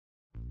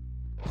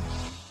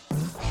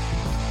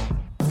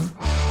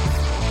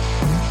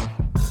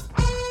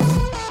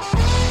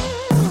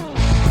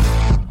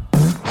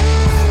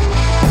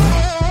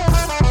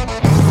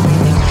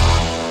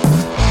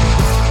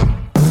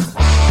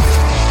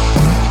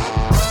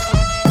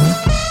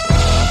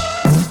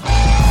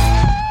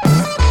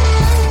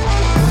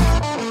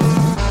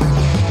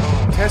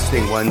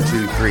Testing 1 2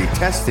 3.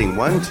 Testing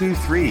 1 2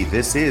 3.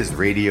 This is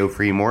Radio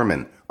Free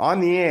Mormon on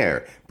the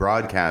air,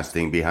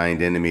 broadcasting behind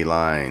enemy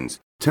lines.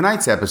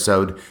 Tonight's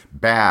episode,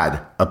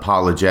 Bad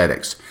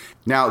Apologetics.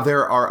 Now,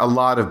 there are a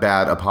lot of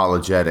bad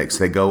apologetics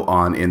that go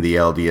on in the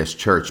LDS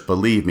Church.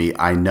 Believe me,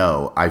 I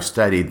know. I've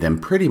studied them,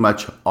 pretty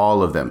much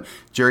all of them,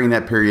 during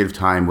that period of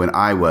time when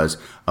I was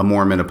a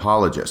Mormon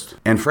apologist.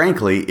 And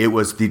frankly, it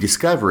was the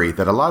discovery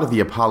that a lot of the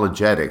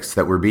apologetics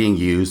that were being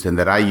used and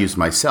that I used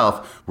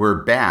myself were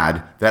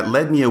bad that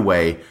led me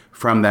away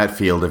from that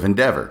field of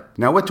endeavor.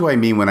 Now, what do I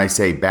mean when I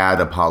say bad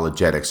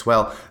apologetics?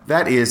 Well,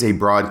 that is a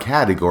broad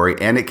category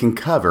and it can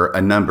cover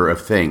a number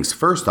of things.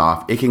 First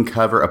off, it can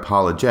cover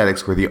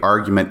apologetics where the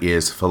argument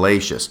is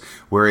fallacious,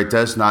 where it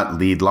does not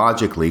lead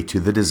logically to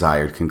the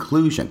desired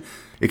conclusion.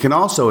 It can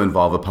also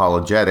involve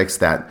apologetics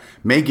that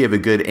may give a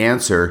good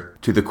answer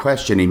to the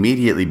question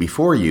immediately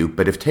before you,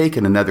 but if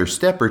taken another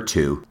step or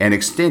two and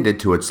extended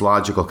to its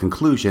logical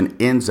conclusion,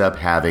 ends up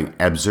having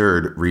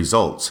absurd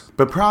results.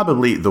 But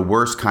probably the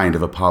worst kind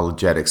of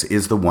apologetics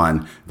is the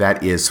one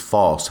that is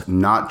false,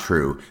 not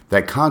true,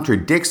 that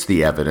contradicts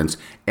the evidence,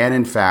 and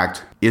in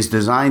fact is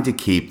designed to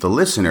keep the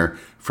listener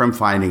from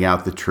finding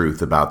out the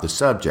truth about the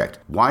subject.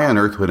 Why on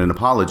earth would an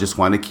apologist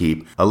want to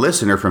keep a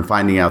listener from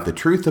finding out the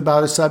truth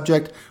about a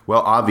subject?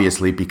 Well,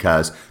 obviously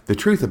because the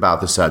truth about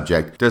the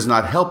subject does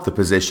not help the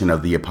position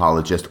of the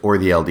apologist or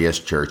the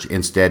LDS Church.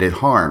 Instead, it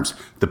harms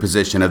the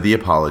position of the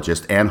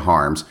apologist and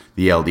harms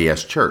the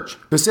LDS Church.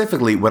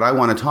 Specifically, what I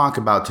want to talk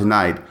about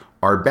tonight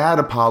are bad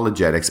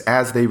apologetics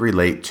as they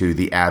relate to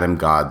the Adam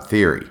God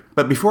theory.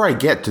 But before I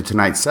get to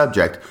tonight's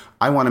subject,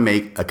 I want to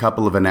make a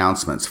couple of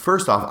announcements.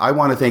 First off, I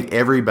want to thank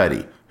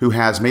everybody who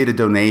has made a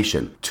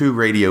donation to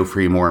Radio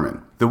Free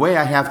Mormon. The way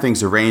I have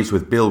things arranged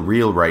with Bill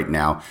Reel right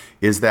now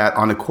is that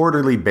on a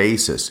quarterly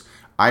basis,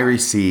 I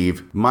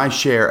receive my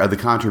share of the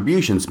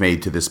contributions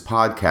made to this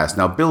podcast.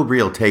 Now, Bill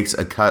Reel takes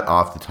a cut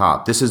off the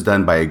top. This is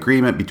done by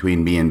agreement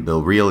between me and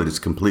Bill Reel. It is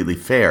completely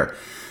fair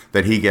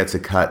that he gets a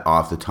cut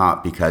off the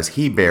top because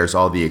he bears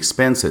all the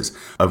expenses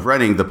of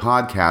running the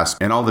podcast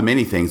and all the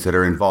many things that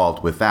are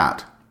involved with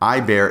that. I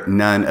bear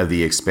none of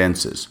the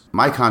expenses.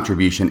 My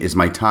contribution is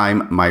my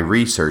time, my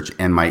research,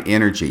 and my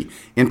energy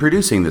in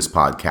producing this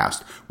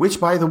podcast, which,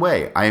 by the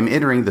way, I am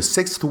entering the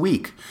 6th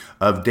week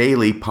of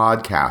daily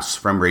podcasts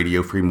from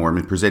Radio Free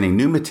Mormon, presenting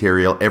new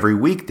material every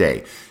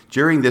weekday.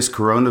 During this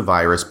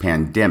coronavirus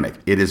pandemic,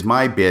 it is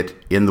my bit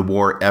in the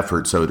war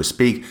effort, so to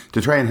speak,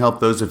 to try and help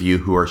those of you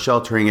who are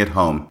sheltering at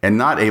home and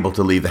not able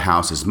to leave the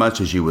house as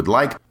much as you would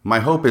like. My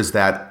hope is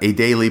that a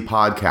daily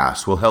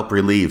podcast will help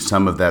relieve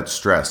some of that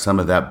stress, some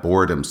of that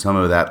boredom, some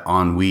of that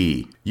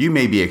ennui you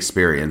may be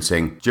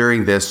experiencing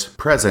during this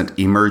present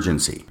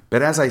emergency.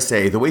 But as I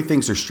say, the way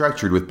things are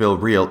structured with Bill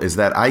Reel is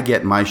that I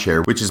get my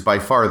share, which is by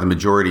far the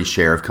majority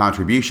share of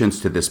contributions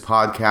to this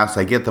podcast.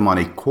 I get them on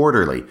a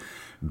quarterly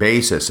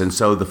basis. And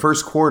so the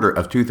first quarter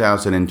of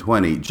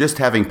 2020, just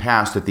having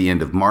passed at the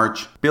end of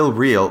March, Bill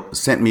Reel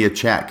sent me a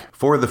check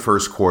for the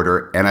first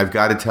quarter, and I've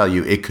got to tell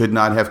you, it could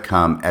not have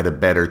come at a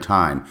better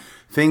time.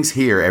 Things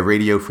here at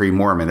Radio Free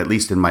Mormon, at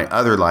least in my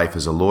other life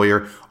as a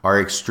lawyer, are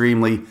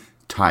extremely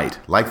tight,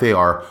 like they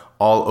are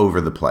all over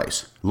the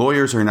place.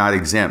 Lawyers are not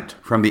exempt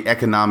from the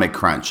economic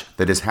crunch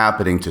that is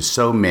happening to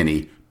so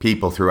many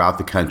people throughout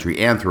the country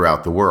and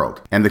throughout the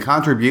world. And the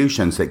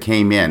contributions that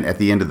came in at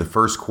the end of the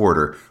first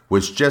quarter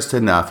was just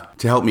enough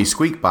to help me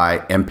squeak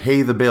by and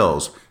pay the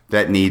bills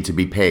that need to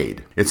be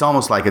paid. It's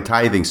almost like a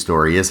tithing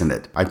story, isn't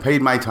it? I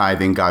paid my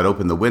tithing, God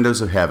opened the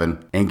windows of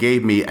heaven, and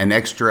gave me an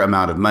extra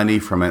amount of money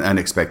from an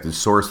unexpected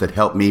source that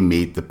helped me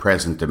meet the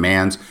present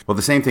demands. Well,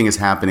 the same thing is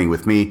happening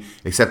with me,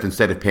 except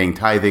instead of paying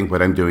tithing,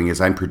 what I'm doing is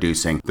I'm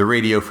producing the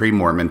Radio Free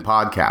Mormon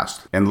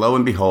podcast. And lo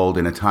and behold,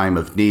 in a time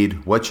of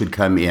need, what should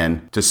come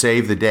in to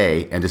save the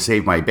day and to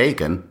save my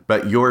bacon,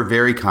 but your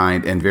very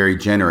kind and very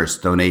generous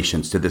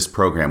donations to this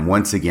program.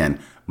 Once again,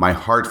 my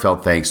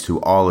heartfelt thanks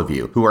to all of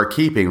you who are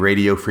keeping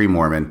Radio Free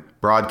Mormon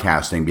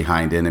broadcasting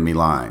behind enemy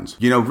lines.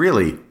 You know,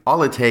 really,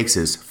 all it takes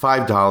is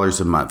 $5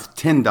 a month,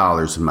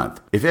 $10 a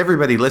month. If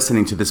everybody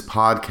listening to this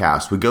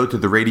podcast would go to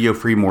the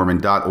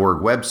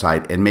radiofreemormon.org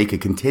website and make a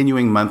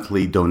continuing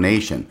monthly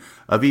donation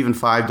of even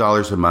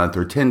 $5 a month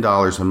or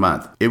 $10 a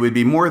month, it would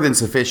be more than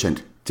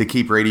sufficient to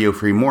keep Radio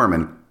Free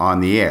Mormon on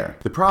the air.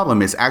 The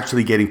problem is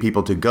actually getting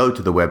people to go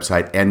to the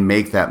website and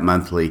make that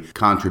monthly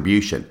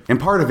contribution. And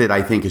part of it,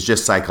 I think, is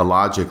just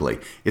psychologically.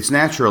 It's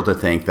natural to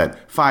think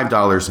that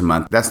 $5 a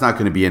month, that's not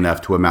going to be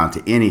enough to amount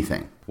to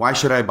anything. Why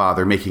should I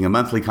bother making a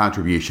monthly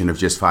contribution of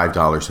just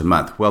 $5 a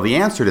month? Well, the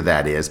answer to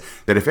that is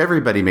that if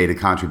everybody made a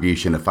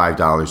contribution of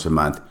 $5 a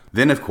month,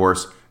 then of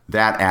course,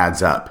 that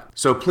adds up.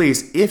 So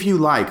please, if you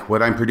like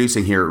what I'm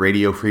producing here at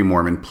Radio Free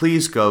Mormon,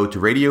 please go to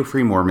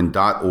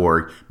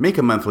radiofreemormon.org, make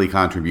a monthly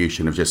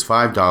contribution of just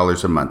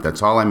 $5 a month.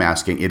 That's all I'm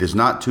asking. It is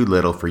not too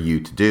little for you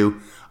to do.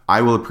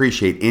 I will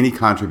appreciate any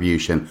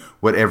contribution,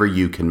 whatever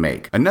you can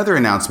make. Another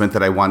announcement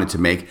that I wanted to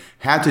make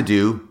had to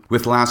do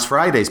with last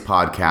Friday's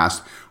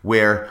podcast,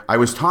 where I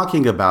was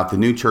talking about the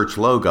new church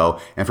logo,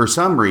 and for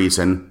some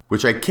reason,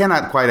 which I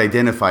cannot quite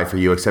identify for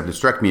you, except it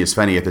struck me as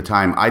funny at the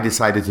time, I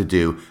decided to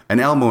do an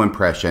Elmo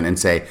impression and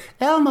say,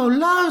 "Elmo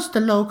loves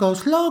the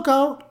logo's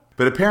logo."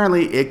 But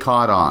apparently it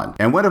caught on,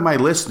 and one of my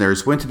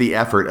listeners went to the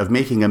effort of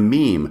making a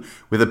meme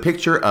with a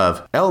picture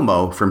of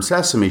Elmo from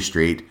Sesame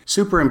Street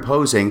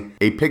superimposing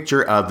a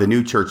picture of the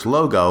new church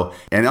logo,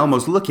 and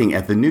Elmo's looking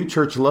at the new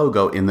church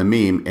logo in the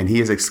meme, and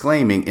he is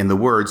exclaiming in the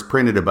words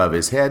printed above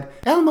his head,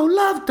 "Elmo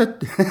loved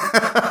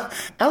the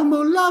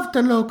Elmo loved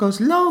the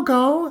logo's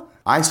logo."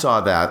 I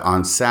saw that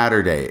on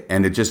Saturday,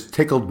 and it just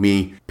tickled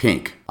me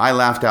pink. I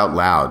laughed out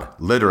loud,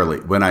 literally,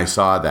 when I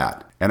saw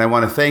that. And I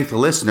want to thank the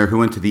listener who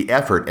went to the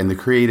effort and the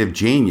creative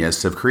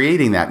genius of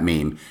creating that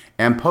meme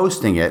and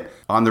posting it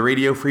on the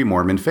Radio Free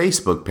Mormon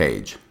Facebook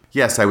page.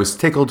 Yes, I was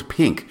tickled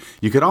pink.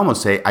 You could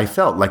almost say I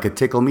felt like a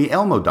Tickle Me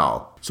Elmo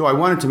doll. So I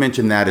wanted to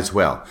mention that as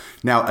well.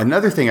 Now,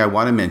 another thing I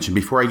want to mention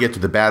before I get to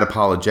the bad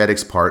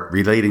apologetics part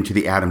relating to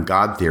the Adam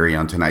God theory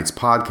on tonight's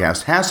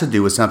podcast has to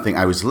do with something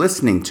I was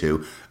listening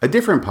to, a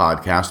different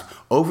podcast,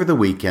 over the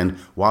weekend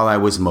while I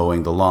was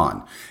mowing the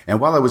lawn.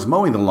 And while I was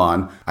mowing the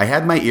lawn, I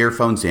had my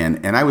earphones in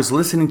and I was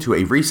listening to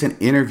a recent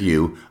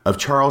interview of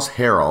Charles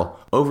Harrell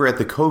over at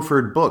the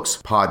Coford Books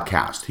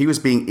podcast. He was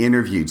being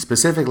interviewed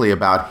specifically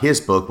about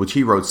his book, which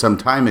he wrote some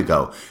time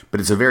ago, but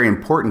it's a very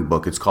important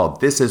book. It's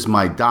called This Is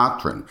My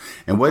Doctrine.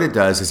 And what it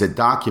does is it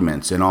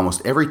documents in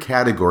almost every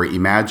category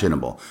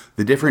imaginable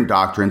the different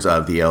doctrines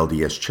of the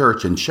LDS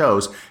Church and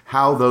shows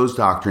how those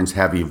doctrines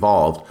have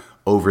evolved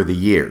over the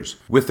years,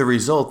 with the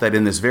result that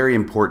in this very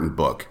important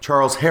book,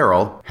 Charles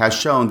Harrell has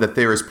shown that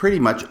there is pretty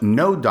much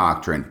no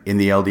doctrine in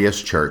the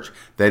LDS Church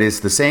that is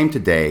the same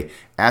today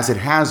as it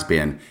has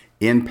been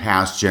in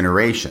past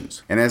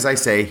generations. And as I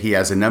say, he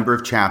has a number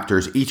of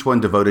chapters, each one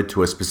devoted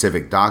to a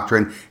specific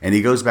doctrine, and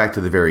he goes back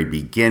to the very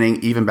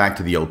beginning, even back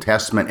to the Old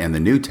Testament and the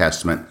New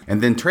Testament,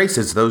 and then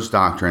traces those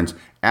doctrines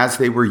as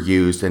they were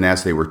used and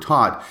as they were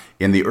taught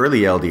in the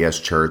early LDS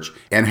Church,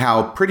 and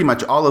how pretty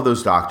much all of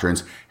those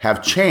doctrines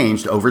have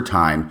changed over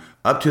time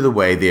up to the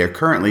way they are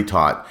currently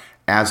taught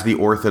as the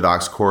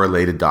Orthodox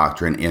correlated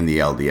doctrine in the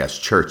LDS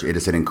Church. It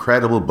is an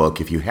incredible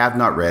book. If you have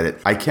not read it,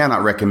 I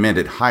cannot recommend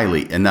it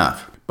highly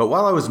enough. But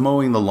while I was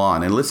mowing the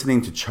lawn and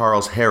listening to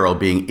Charles Harrell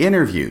being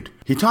interviewed,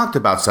 he talked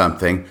about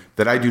something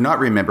that I do not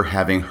remember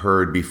having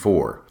heard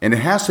before, and it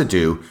has to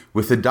do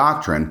with the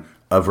doctrine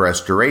of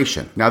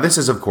restoration. Now, this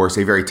is, of course,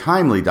 a very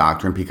timely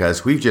doctrine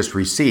because we've just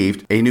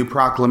received a new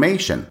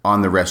proclamation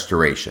on the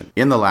restoration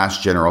in the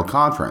last General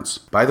Conference.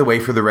 By the way,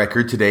 for the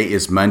record, today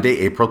is Monday,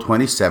 April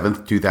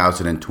 27th,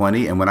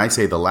 2020, and when I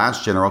say the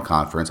last General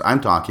Conference,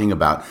 I'm talking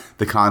about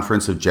the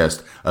conference of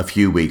just a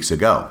few weeks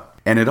ago.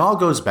 And it all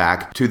goes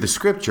back to the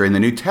scripture in the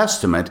New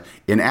Testament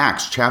in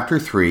Acts chapter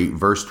 3,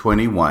 verse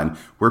 21,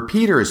 where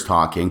Peter is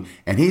talking,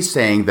 and he's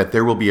saying that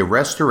there will be a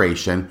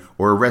restoration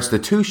or a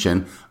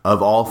restitution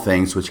of all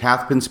things which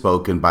hath been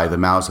spoken by the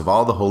mouths of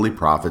all the holy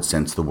prophets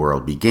since the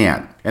world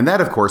began. And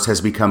that, of course, has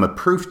become a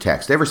proof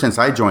text. Ever since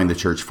I joined the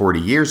church 40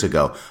 years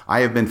ago, I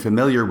have been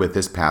familiar with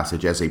this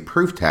passage as a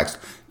proof text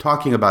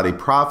talking about a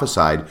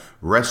prophesied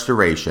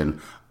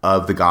restoration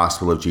of the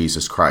gospel of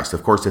Jesus Christ.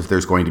 Of course, if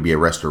there's going to be a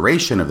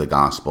restoration of the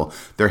gospel,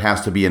 there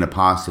has to be an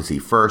apostasy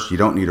first. You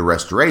don't need a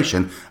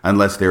restoration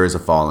unless there is a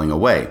falling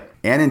away.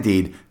 And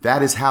indeed,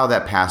 that is how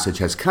that passage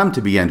has come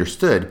to be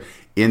understood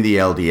in the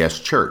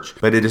LDS Church.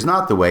 But it is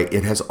not the way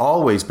it has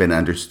always been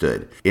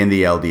understood in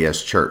the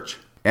LDS Church.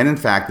 And in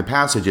fact, the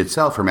passage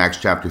itself from Acts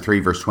chapter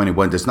 3, verse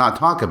 21 does not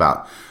talk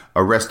about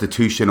a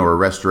restitution or a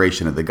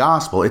restoration of the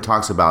gospel. It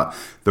talks about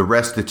the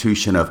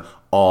restitution of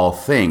all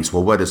things.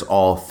 Well, what does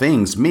all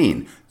things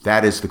mean?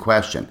 That is the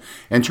question.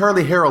 And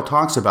Charlie Harrell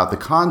talks about the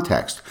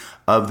context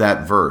of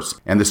that verse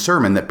and the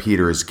sermon that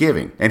Peter is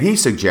giving. And he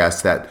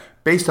suggests that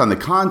based on the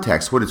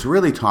context, what it's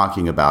really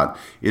talking about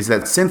is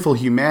that sinful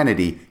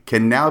humanity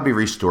can now be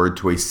restored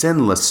to a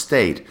sinless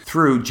state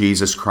through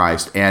Jesus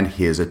Christ and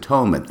his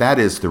atonement. That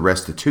is the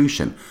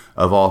restitution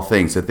of all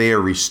things, that they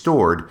are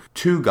restored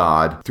to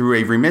God through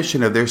a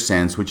remission of their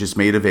sins, which is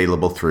made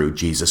available through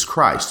Jesus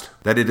Christ.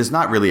 That it is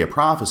not really a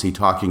prophecy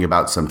talking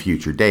about some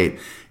future date.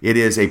 It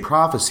is a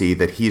prophecy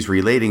that he's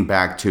relating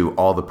back to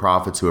all the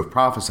prophets who have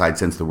prophesied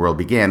since the world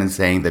began and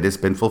saying that it's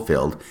been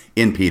fulfilled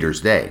in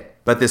Peter's day.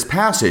 But this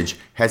passage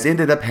has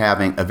ended up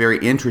having a very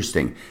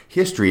interesting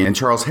history, and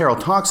Charles Harrell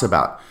talks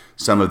about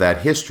some of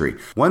that history.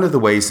 One of the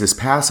ways this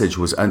passage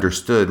was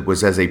understood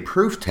was as a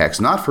proof text,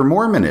 not for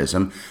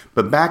Mormonism,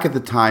 but back at the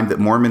time that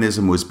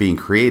Mormonism was being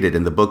created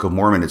and the Book of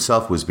Mormon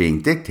itself was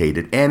being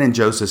dictated, and in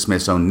Joseph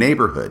Smith's own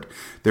neighborhood,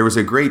 there was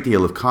a great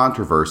deal of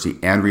controversy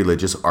and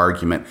religious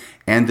argument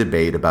and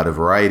debate about a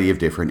variety of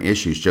different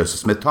issues. Joseph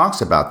Smith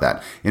talks about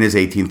that in his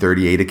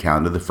 1838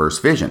 account of the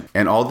first vision,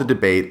 and all the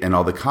debate and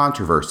all the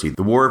controversy,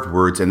 the war of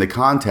words and the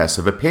contests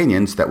of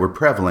opinions that were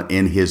prevalent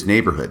in his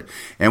neighborhood.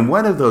 And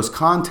one of those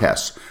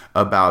contests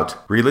about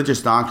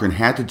religious doctrine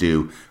had to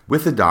do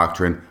with the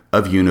doctrine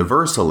of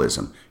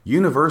universalism.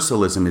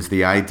 Universalism is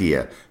the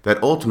idea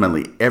that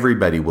ultimately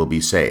everybody will be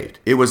saved.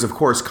 It was, of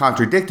course,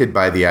 contradicted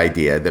by the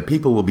idea that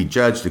people will be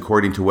judged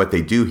according to what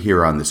they do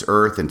here on this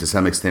earth, and to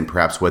some extent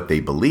perhaps what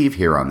they believe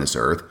here on this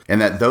earth, and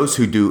that those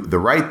who do the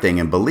right thing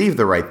and believe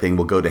the right thing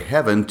will go to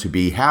heaven to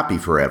be happy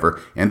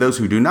forever, and those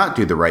who do not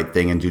do the right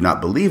thing and do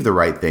not believe the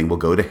right thing will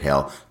go to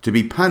hell to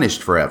be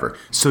punished forever.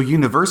 So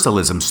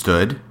universalism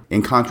stood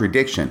in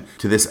contradiction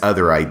to this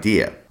other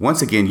idea.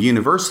 Once again,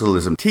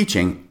 universalism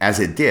teaching, as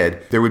it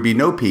did, there would be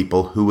no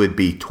people who would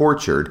be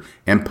tortured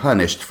and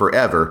punished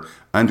forever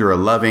under a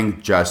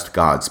loving, just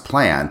God's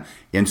plan.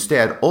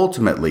 Instead,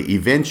 ultimately,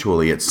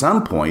 eventually, at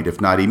some point, if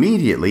not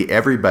immediately,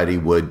 everybody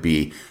would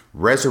be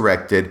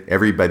resurrected,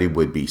 everybody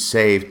would be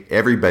saved,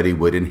 everybody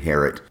would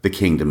inherit the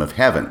kingdom of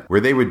heaven,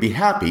 where they would be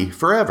happy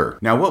forever.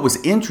 Now, what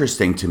was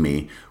interesting to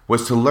me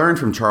was to learn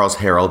from Charles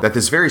Harold that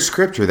this very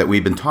scripture that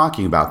we've been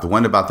talking about, the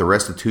one about the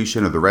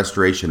restitution or the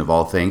restoration of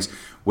all things,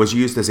 was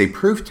used as a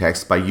proof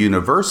text by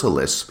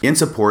universalists in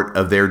support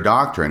of their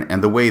doctrine.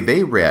 And the way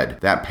they read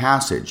that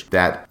passage,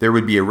 that there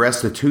would be a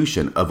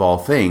restitution of all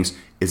things,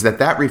 is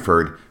that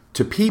referred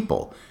to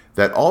people.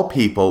 That all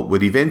people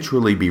would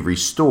eventually be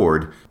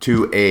restored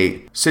to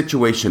a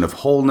situation of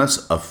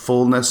wholeness, of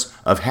fullness,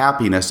 of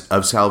happiness,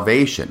 of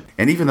salvation.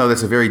 And even though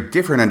that's a very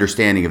different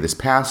understanding of this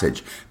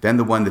passage than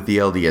the one that the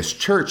LDS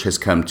Church has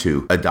come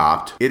to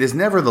adopt, it is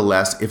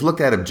nevertheless, if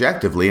looked at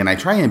objectively, and I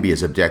try and be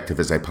as objective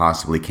as I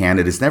possibly can,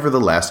 it is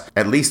nevertheless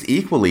at least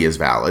equally as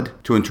valid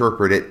to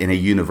interpret it in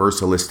a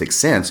universalistic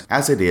sense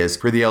as it is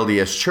for the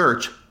LDS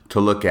Church to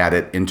look at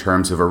it in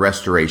terms of a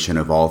restoration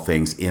of all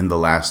things in the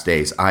last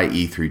days,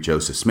 i.e. through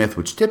Joseph Smith,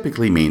 which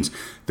typically means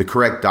the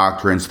correct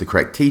doctrines, the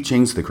correct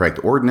teachings, the correct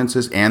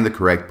ordinances, and the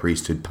correct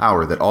priesthood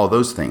power, that all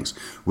those things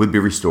would be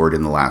restored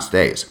in the last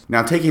days.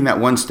 Now, taking that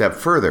one step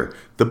further,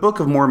 the Book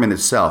of Mormon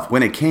itself,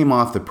 when it came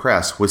off the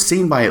press, was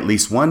seen by at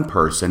least one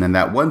person, and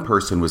that one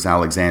person was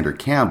Alexander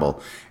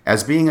Campbell,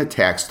 as being a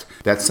text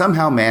that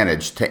somehow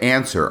managed to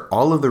answer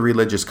all of the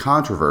religious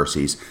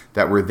controversies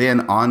that were then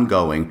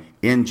ongoing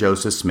in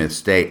Joseph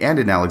Smith's day and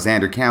in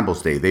Alexander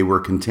Campbell's day. They were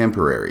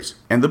contemporaries.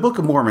 And the Book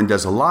of Mormon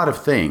does a lot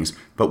of things,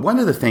 but one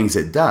of the things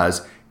it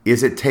does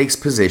is it takes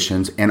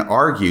positions and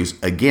argues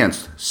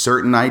against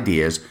certain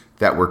ideas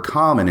that were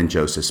common in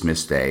Joseph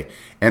Smith's day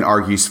and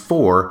argues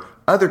for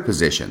other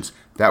positions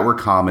that were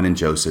common in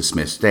Joseph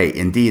Smith's day.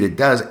 Indeed, it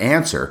does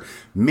answer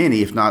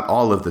many, if not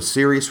all, of the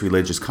serious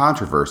religious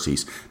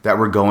controversies that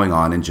were going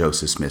on in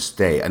Joseph Smith's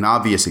day. An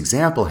obvious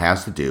example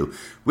has to do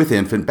with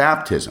infant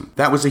baptism.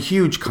 That was a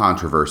huge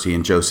controversy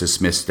in Joseph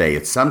Smith's day.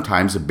 It's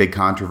sometimes a big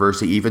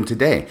controversy even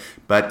today.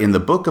 But in the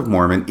Book of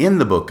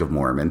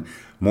Mormon,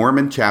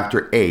 Mormon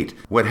chapter 8,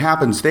 what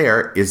happens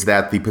there is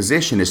that the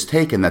position is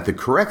taken that the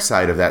correct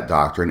side of that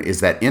doctrine is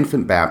that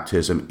infant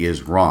baptism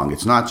is wrong.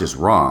 It's not just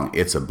wrong,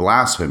 it's a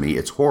blasphemy,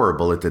 it's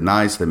horrible, it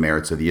denies the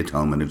merits of the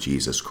atonement of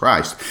Jesus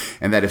Christ.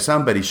 And that if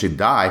somebody should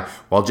die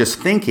while just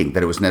thinking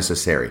that it was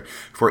necessary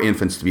for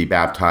infants to be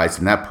baptized,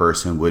 then that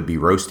person would be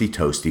roasty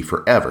toasty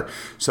forever.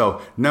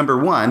 So, number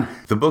one,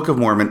 the Book of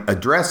Mormon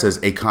addresses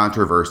a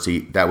controversy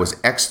that was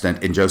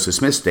extant in Joseph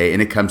Smith's day,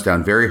 and it comes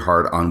down very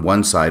hard on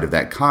one side of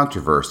that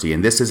controversy,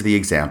 and this is the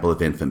example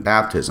of infant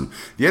baptism.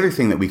 The other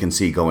thing that we can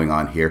see going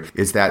on here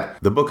is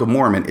that the Book of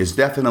Mormon is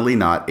definitely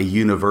not a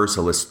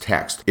universalist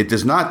text. It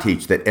does not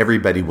teach that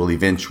everybody will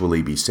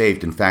eventually be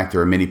saved. In fact,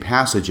 there are many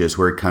passages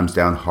where it comes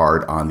down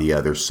hard on the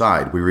other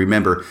side. We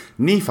remember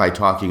Nephi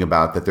talking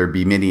about that there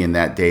be many in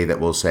that day that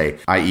will say,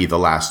 i.e. the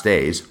last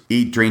days,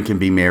 eat, drink, and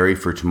be merry,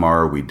 for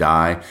tomorrow we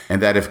die,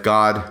 and that if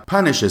God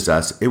punishes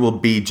us, it will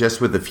be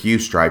just with a few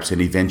stripes,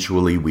 and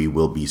eventually we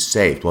will be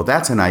saved. Well,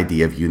 that's an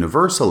idea of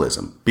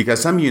universalism,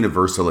 because some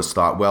universalists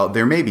thought, well,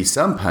 there may be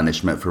some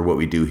punishment for what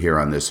we do here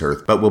on this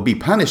earth, but we'll be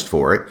punished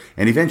for it,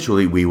 and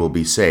eventually we will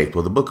be saved.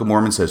 Well, the Book of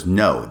Mormon says,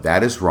 no,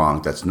 that is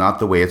wrong. That's not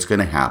the way it's going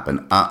to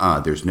happen.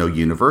 There's no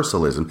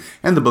universalism.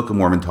 And the Book of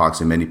Mormon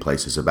talks in many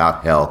places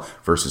about hell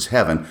versus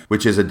heaven,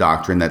 which is a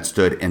doctrine that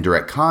stood in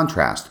direct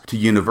contrast to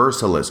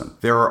universalism.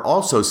 There are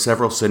also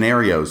several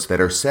scenarios that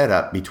are set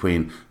up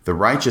between the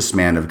righteous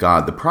man of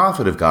God, the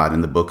prophet of God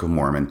in the Book of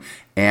Mormon,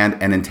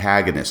 and an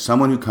antagonist,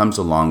 someone who comes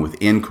along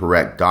with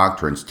incorrect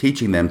doctrines,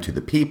 teaching them to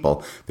the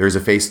people. There's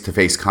a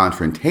face-to-face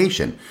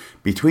confrontation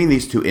between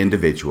these two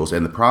individuals,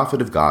 and the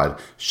prophet of God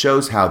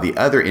shows how the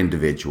other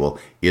individual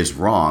is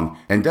wrong,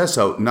 and does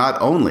so not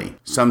only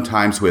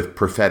sometimes with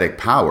prophetic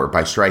power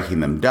by striking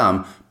them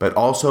dumb, but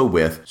also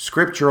with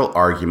scriptural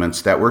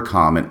arguments that were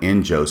common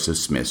in Joseph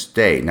Smith's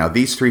day. Now,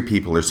 these three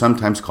people are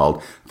sometimes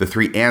called the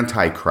three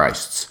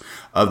antichrists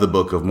of the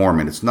Book of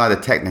Mormon. It's not a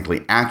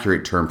technically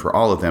accurate term for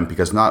all of them,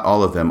 because not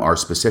all of them are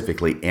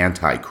specifically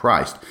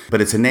antichrist,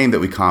 but it's a name that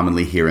we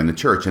commonly hear in the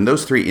church. And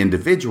those three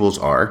individuals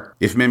are,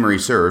 if memory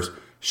serves,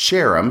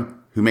 Sherem,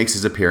 who makes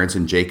his appearance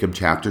in Jacob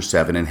chapter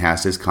 7 and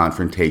has his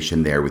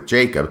confrontation there with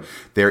Jacob.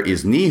 There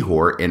is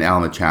Nehor in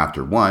Alma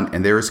chapter 1,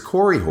 and there is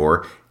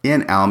Korihor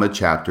in Alma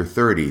chapter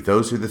 30.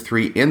 Those are the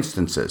three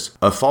instances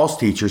of false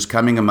teachers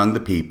coming among the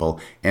people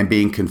and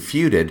being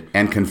confuted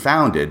and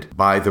confounded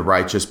by the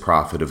righteous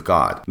prophet of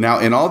God. Now,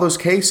 in all those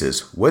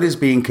cases, what is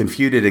being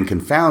confuted and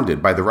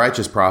confounded by the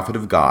righteous prophet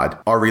of God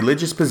are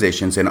religious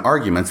positions and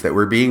arguments that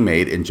were being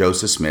made in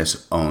Joseph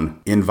Smith's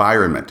own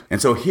environment.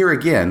 And so here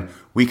again,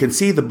 we can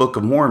see the Book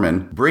of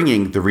Mormon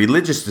bringing the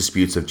religious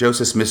disputes of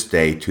Joseph Smith's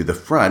day to the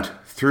front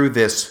through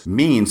this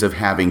means of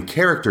having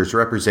characters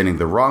representing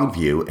the wrong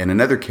view and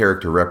another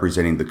character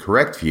representing the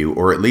correct view,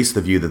 or at least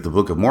the view that the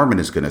Book of Mormon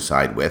is going to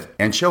side with,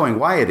 and showing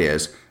why it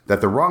is that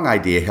the wrong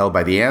idea held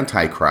by the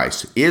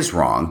Antichrist is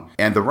wrong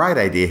and the right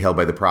idea held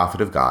by the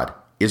prophet of God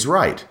is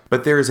right.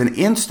 But there is an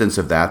instance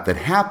of that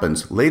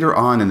happens later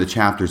on in the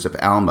chapters of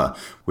Alma,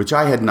 which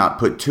I had not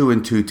put two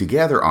and two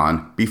together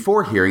on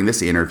before hearing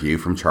this interview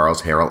from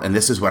Charles Harrell, and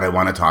this is what I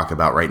want to talk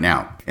about right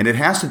now. And it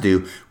has to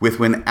do with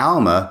when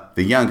Alma,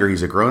 the younger,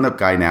 he's a grown-up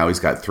guy now, he's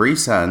got 3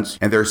 sons,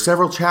 and there are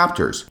several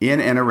chapters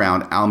in and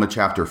around Alma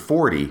chapter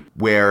 40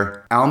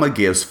 where Alma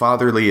gives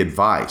fatherly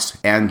advice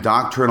and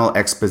doctrinal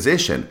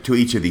exposition to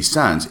each of these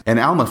sons. And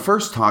Alma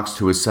first talks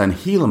to his son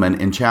Helaman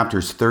in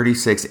chapters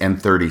 36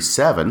 and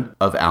 37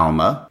 of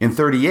Alma. In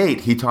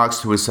 38, he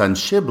talks to his son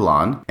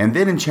Shiblon, and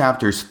then in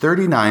chapters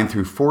 39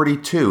 through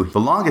 42, the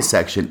longest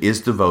section is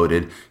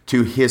devoted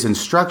to his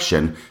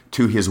instruction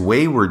to his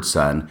wayward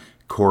son,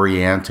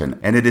 Corianton.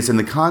 And it is in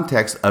the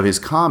context of his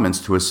comments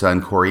to his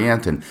son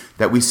Corianton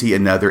that we see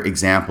another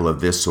example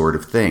of this sort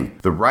of thing.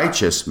 The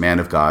righteous man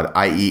of God,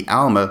 i.e.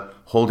 Alma,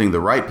 holding the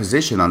right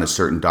position on a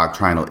certain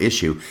doctrinal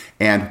issue,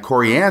 and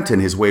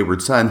Corianton, his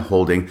wayward son,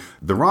 holding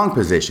the wrong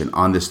position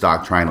on this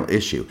doctrinal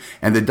issue.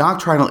 And the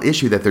doctrinal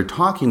issue that they're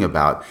talking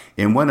about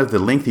in one of the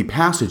lengthy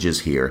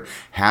passages here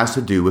has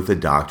to do with the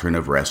doctrine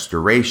of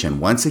restoration.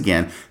 Once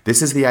again,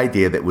 this is the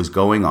idea that was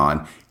going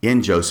on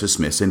in Joseph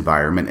Smith's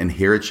environment, and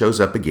here it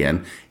shows up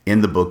again in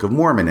the Book of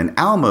Mormon. And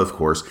Alma, of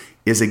course,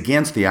 is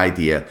against the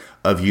idea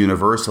of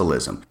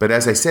universalism. But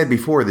as I said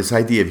before, this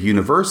idea of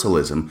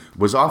universalism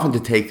was often to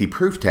take the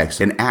proof text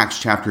in Acts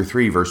chapter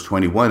 3, verse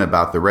 21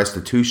 about the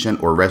restitution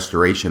or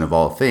restoration of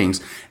all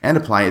things and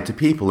apply it to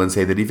people and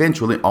say that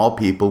eventually all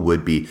people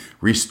would be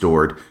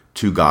restored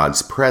to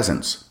God's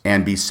presence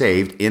and be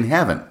saved in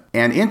heaven.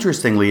 And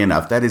interestingly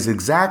enough, that is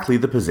exactly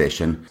the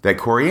position that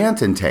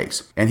Corianton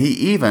takes. And he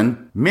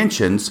even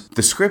mentions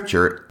the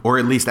scripture, or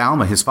at least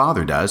Alma, his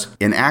father, does,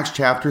 in Acts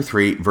chapter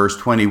 3, verse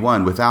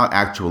 21, without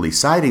actually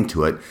citing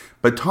to it,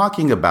 but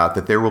talking about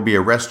that there will be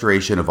a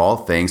restoration of all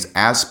things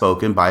as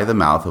spoken by the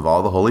mouth of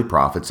all the holy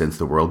prophets since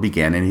the world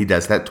began, and he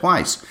does that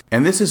twice.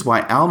 And this is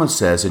why Alma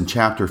says in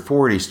chapter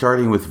 40,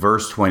 starting with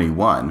verse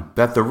 21,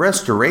 that the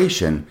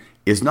restoration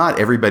is not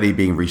everybody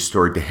being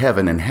restored to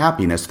heaven and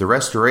happiness. The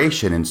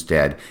restoration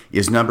instead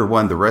is, number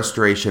one, the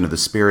restoration of the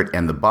spirit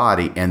and the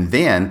body, and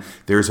then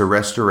there's a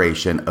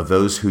restoration of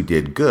those who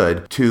did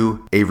good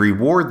to a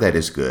reward that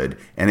is good,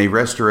 and a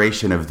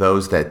restoration of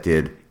those that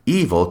did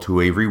evil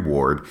to a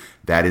reward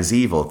that is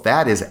evil.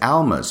 That is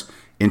Alma's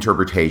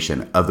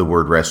interpretation of the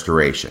word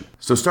restoration.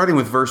 So starting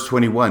with verse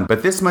 21,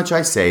 but this much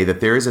I say,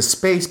 that there is a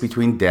space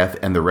between death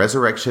and the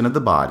resurrection of the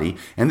body.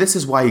 And this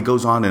is why he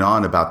goes on and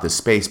on about the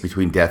space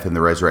between death and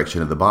the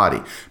resurrection of the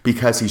body,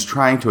 because he's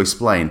trying to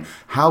explain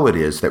how it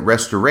is that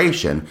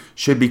restoration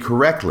should be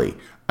correctly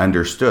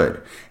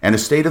understood, and a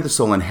state of the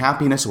soul in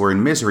happiness or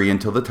in misery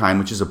until the time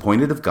which is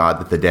appointed of God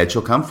that the dead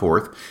shall come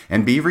forth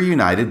and be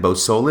reunited, both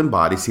soul and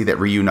body. See that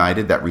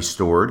reunited, that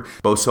restored,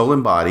 both soul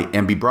and body,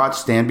 and be brought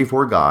stand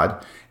before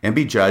God, and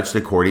be judged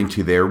according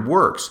to their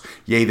works.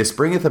 Yea, this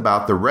bringeth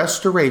about the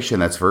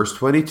restoration, that's verse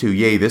 22,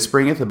 yea, this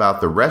bringeth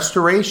about the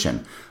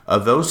restoration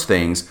of those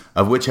things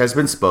of which has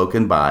been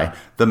spoken by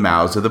the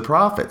mouths of the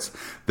prophets.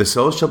 The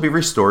soul shall be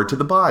restored to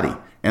the body,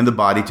 and the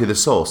body to the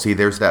soul. See,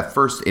 there's that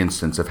first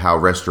instance of how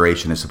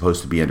restoration is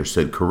supposed to be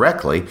understood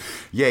correctly.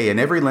 Yea, and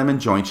every limb and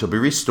joint shall be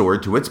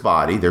restored to its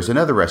body. There's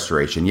another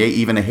restoration. Yea,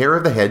 even a hair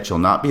of the head shall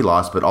not be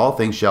lost, but all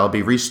things shall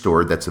be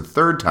restored. That's the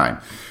third time.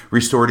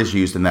 Restored is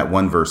used in that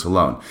one verse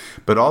alone.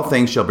 But all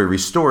things shall be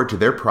restored to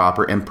their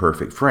proper and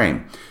perfect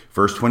frame.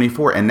 Verse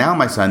 24, and now,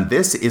 my son,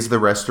 this is the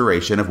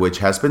restoration of which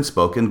has been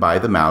spoken by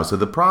the mouths of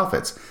the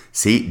prophets.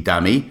 See,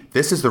 dummy,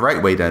 this is the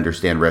right way to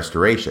understand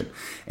restoration.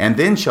 And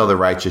then shall the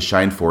righteous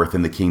shine forth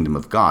in the kingdom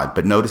of God.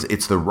 But notice,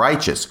 it's the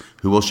righteous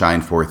who will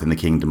shine forth in the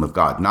kingdom of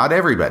God, not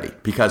everybody.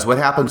 Because what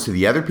happens to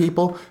the other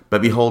people?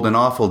 But behold, an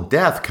awful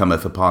death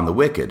cometh upon the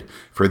wicked.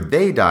 For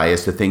they die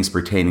as to things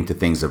pertaining to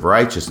things of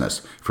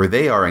righteousness. For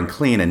they are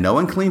unclean, and no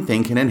unclean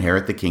thing can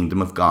inherit the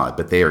kingdom of God.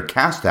 But they are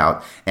cast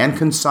out and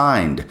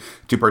consigned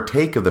to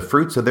partake of the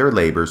fruits of their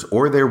labors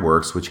or their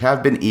works, which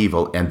have been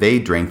evil, and they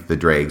drink the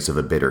dregs of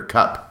a bitter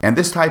cup. And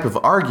this type type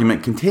of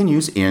argument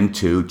continues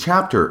into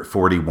chapter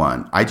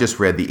 41. I just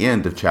read the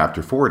end of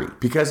chapter 40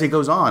 because he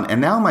goes on, and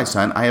now, my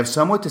son, I have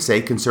somewhat to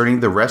say concerning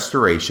the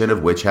restoration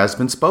of which has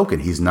been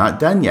spoken. He's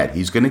not done yet.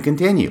 He's going to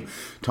continue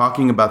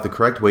talking about the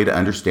correct way to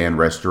understand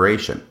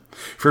restoration.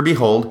 For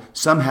behold,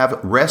 some have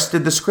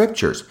wrested the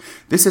scriptures.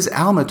 This is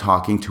Alma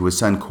talking to his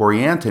son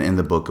Corianton in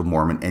the Book of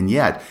Mormon, and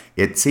yet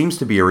it seems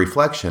to be a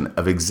reflection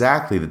of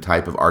exactly the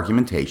type of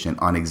argumentation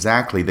on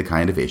exactly the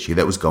kind of issue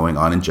that was going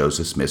on in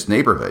Joseph Smith's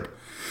neighborhood.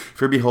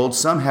 For behold,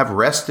 some have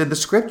wrested the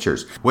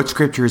scriptures. What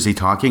scripture is he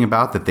talking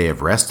about that they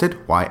have wrested?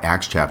 Why,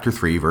 Acts chapter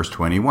 3, verse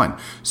 21.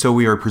 So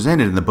we are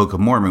presented in the Book of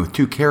Mormon with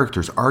two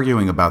characters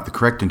arguing about the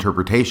correct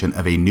interpretation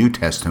of a New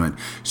Testament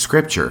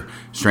scripture,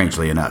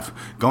 strangely enough,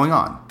 going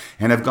on,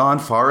 and have gone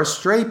far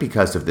astray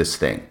because of this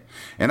thing.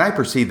 And I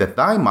perceive that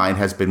thy mind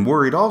has been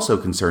worried also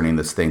concerning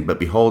this thing, but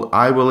behold,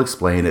 I will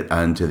explain it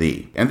unto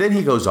thee. And then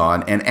he goes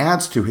on and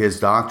adds to his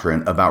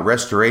doctrine about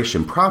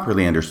restoration.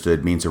 Properly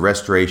understood means a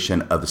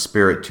restoration of the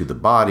spirit to the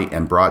body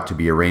and brought to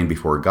be arraigned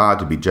before God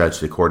to be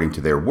judged according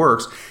to their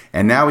works.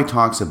 And now he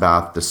talks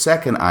about the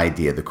second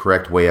idea, the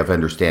correct way of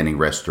understanding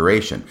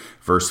restoration.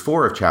 Verse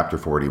 4 of chapter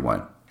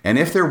 41. And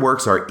if their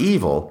works are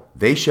evil,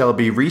 they shall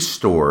be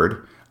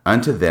restored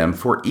unto them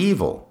for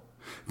evil.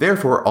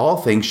 Therefore, all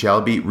things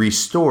shall be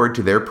restored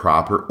to their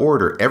proper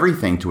order,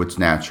 everything to its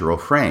natural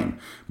frame.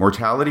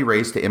 Mortality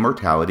raised to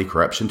immortality,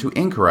 corruption to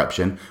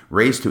incorruption,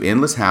 raised to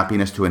endless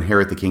happiness to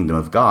inherit the kingdom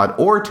of God,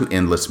 or to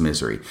endless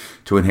misery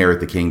to inherit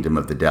the kingdom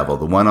of the devil,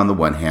 the one on the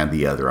one hand,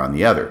 the other on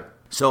the other.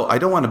 So I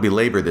don't want to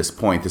belabor this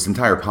point. This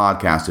entire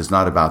podcast is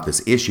not about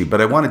this issue,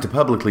 but I wanted to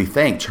publicly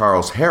thank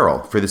Charles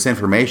Harrell for this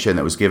information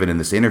that was given in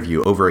this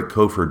interview over at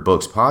Coford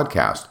Books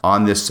podcast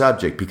on this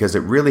subject, because it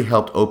really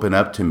helped open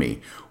up to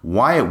me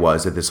why it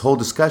was that this whole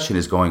discussion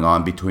is going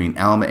on between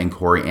Alma and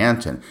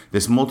Corianton,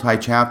 this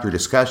multi-chapter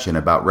discussion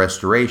about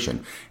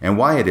restoration, and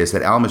why it is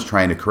that Alma's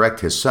trying to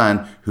correct his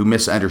son who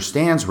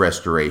misunderstands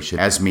restoration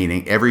as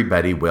meaning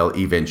everybody will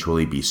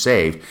eventually be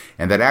saved,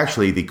 and that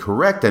actually the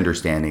correct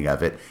understanding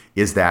of it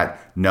is that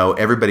no,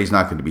 everybody's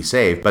not going to be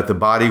saved, but the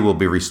body will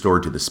be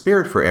restored to the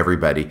spirit for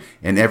everybody,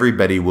 and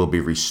everybody will be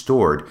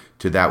restored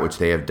to that which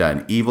they have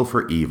done, evil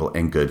for evil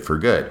and good for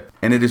good.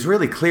 And it is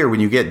really clear when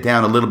you get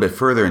down a little bit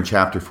further in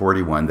chapter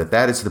 41 that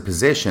that is the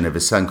position of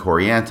his son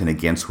Corianton,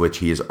 against which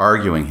he is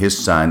arguing his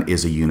son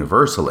is a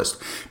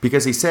universalist.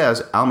 Because he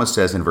says, Alma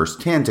says in verse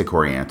 10 to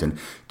Corianton,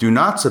 do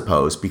not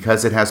suppose,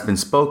 because it has been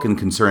spoken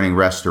concerning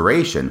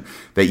restoration,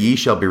 that ye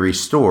shall be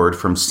restored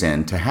from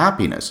sin to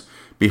happiness.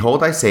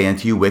 Behold, I say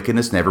unto you,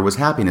 wickedness never was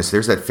happiness.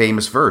 There's that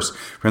famous verse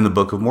from the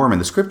Book of Mormon,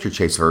 the scripture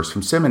chase verse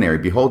from seminary.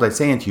 Behold, I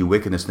say unto you,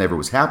 wickedness never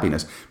was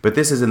happiness. But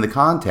this is in the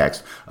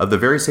context of the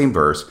very same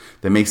verse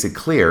that makes it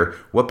clear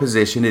what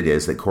position it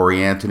is that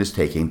Corianton is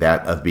taking,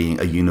 that of being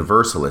a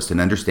universalist and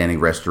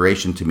understanding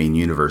restoration to mean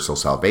universal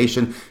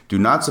salvation. Do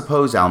not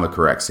suppose, Alma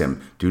corrects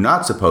him, do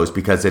not suppose,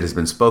 because it has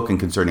been spoken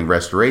concerning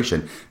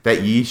restoration,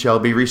 that ye shall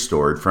be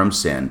restored from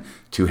sin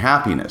to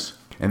happiness.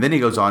 And then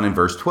he goes on in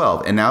verse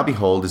 12, and now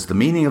behold is the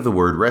meaning of the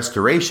word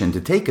restoration, to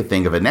take a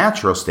thing of a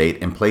natural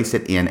state and place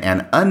it in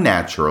an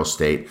unnatural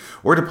state,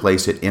 or to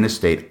place it in a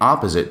state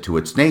opposite to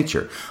its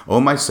nature. O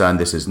my son,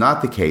 this is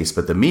not the case,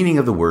 but the meaning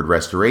of the word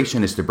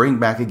restoration is to bring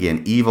back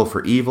again evil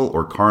for evil,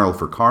 or carnal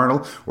for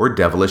carnal, or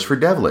devilish for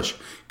devilish.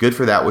 Good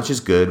for that which is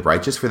good,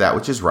 righteous for that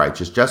which is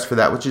righteous, just for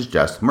that which is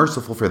just,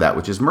 merciful for that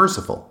which is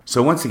merciful.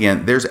 So once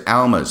again, there's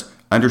Alma's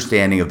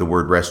understanding of the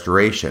word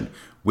restoration,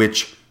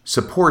 which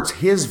supports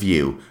his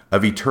view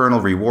of eternal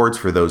rewards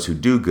for those who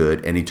do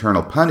good and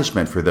eternal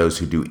punishment for those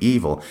who do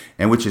evil,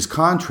 and which is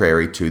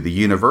contrary to the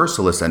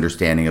universalist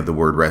understanding of the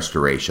word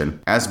restoration,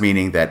 as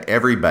meaning that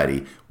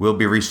everybody will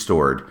be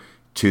restored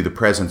to the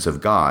presence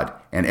of God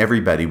and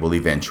everybody will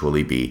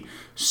eventually be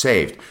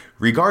saved.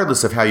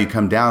 Regardless of how you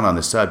come down on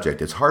the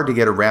subject, it's hard to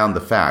get around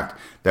the fact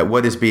that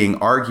what is being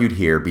argued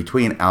here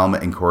between Alma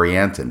and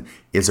Corianton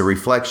is a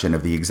reflection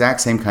of the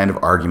exact same kind of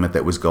argument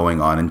that was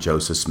going on in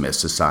Joseph Smith's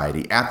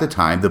society at the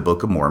time the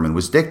Book of Mormon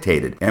was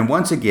dictated. And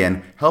once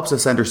again, helps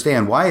us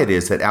understand why it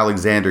is that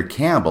Alexander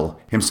Campbell,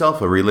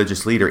 himself a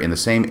religious leader in the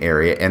same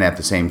area and at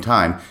the same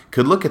time,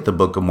 could look at the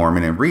Book of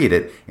Mormon and read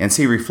it and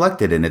see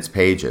reflected in its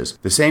pages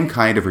the same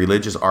kind of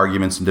religious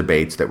arguments and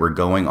debates that were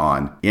going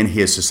on in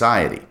his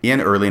society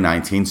in early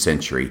 19th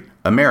century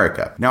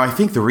America. Now, I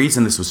think the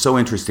reason this was so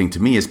interesting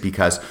to me is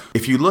because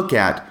if you look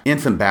at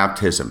infant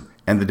baptism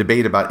and the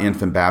debate about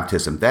infant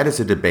baptism, that is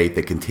a debate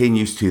that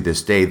continues to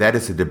this day. That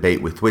is a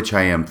debate with which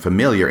I am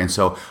familiar. And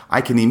so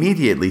I can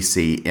immediately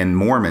see in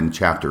Mormon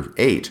chapter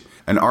 8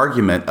 an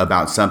argument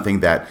about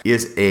something that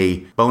is a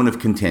bone of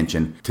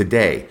contention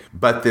today.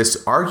 But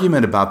this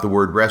argument about the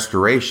word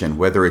restoration,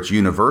 whether it's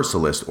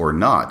universalist or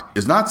not,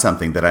 is not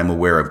something that I'm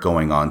aware of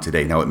going on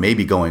today. Now, it may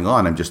be going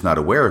on, I'm just not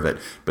aware of it.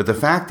 But the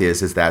fact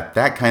is that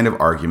that kind of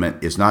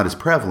argument is not as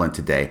prevalent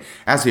today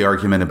as the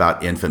argument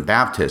about infant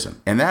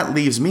baptism. And that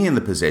leaves me in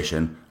the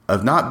position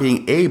of not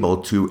being able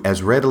to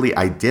as readily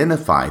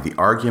identify the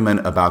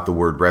argument about the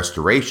word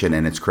restoration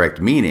and its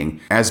correct meaning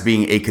as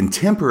being a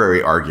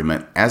contemporary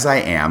argument as I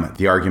am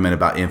the argument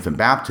about infant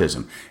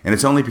baptism. And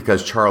it's only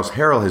because Charles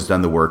Harrell has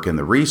done the work and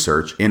the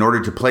research in order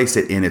to place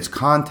it in its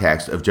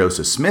context of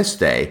Joseph Smith's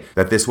day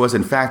that this was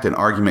in fact an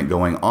argument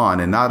going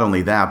on. And not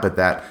only that, but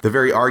that the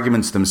very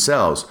arguments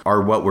themselves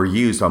are what were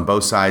used on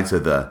both sides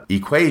of the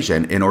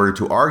equation in order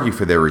to argue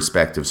for their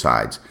respective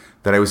sides,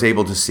 that I was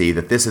able to see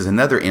that this is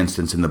another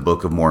instance in the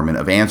Book of Mormon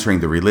of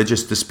answering the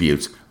religious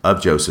disputes of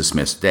Joseph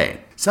Smith's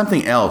day.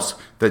 Something else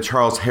that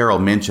Charles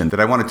Harrell mentioned that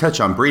I want to touch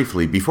on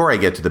briefly before I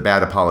get to the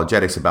bad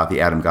apologetics about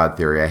the Adam God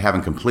theory, I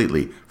haven't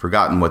completely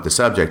forgotten what the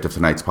subject of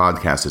tonight's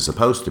podcast is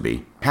supposed to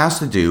be, has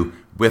to do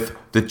with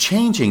the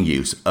changing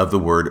use of the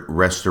word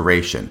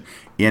restoration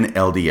in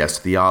LDS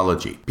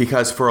theology.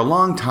 Because for a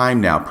long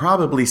time now,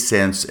 probably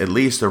since at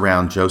least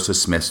around Joseph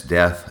Smith's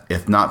death,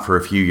 if not for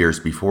a few years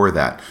before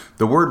that,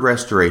 the word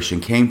restoration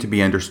came to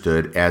be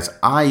understood as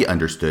I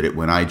understood it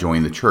when I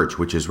joined the church,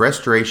 which is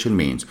restoration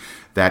means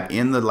that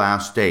in the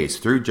last days,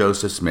 through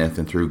Joseph Smith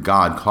and through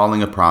God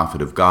calling a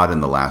prophet of God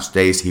in the last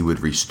days, he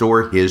would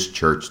restore his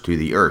church to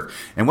the earth.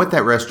 And what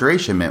that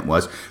restoration meant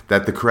was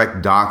that the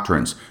correct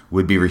doctrines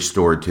would be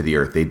restored to the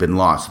earth. They'd been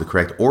lost. The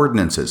correct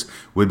ordinances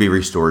would be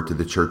restored to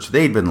the church.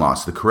 They'd been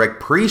lost. The correct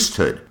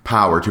priesthood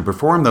power to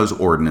perform those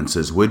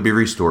ordinances would be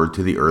restored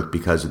to the earth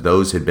because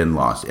those had been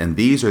lost. And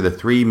these are the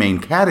three main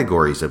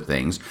categories of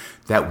things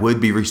that would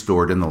be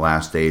restored in the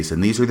last days.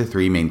 And these are the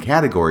three main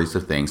categories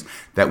of things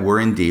that were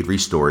indeed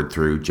restored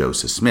through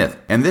Joseph Smith.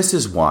 And this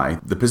is why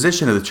the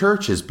position of the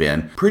church has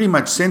been pretty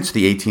much since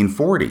the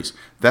 1840s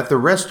that the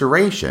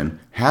restoration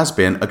has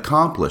been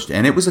accomplished.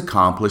 And it was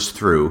accomplished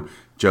through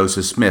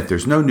Joseph Smith.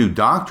 There's no new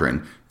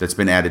doctrine that's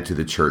been added to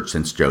the church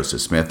since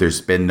Joseph Smith.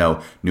 There's been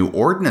no new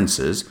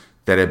ordinances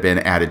that have been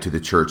added to the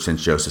church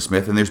since Joseph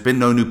Smith, and there's been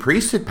no new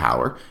priesthood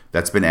power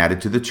that's been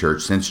added to the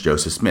church since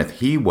Joseph Smith.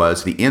 He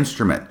was the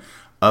instrument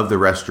of the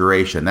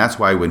restoration. That's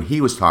why when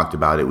he was talked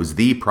about, it was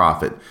the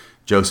prophet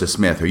Joseph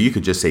Smith, or you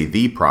could just say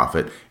the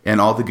prophet,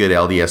 and all the good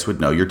LDS would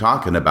know you're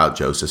talking about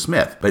Joseph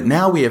Smith. But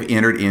now we have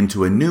entered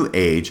into a new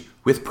age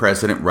with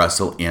President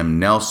Russell M.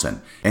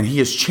 Nelson, and he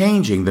is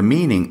changing the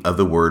meaning of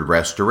the word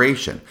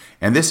restoration.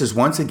 And this is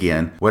once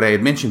again what I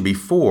had mentioned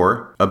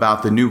before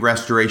about the New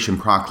Restoration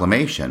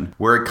Proclamation,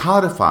 where it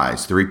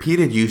codifies the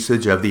repeated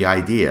usage of the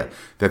idea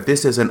that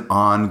this is an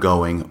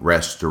ongoing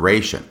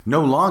restoration.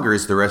 No longer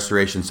is the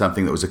restoration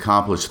something that was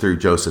accomplished through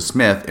Joseph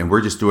Smith, and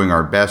we're just doing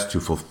our best to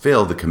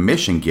fulfill the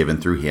commission given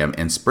through him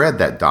and spread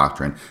that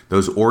doctrine,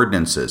 those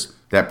ordinances,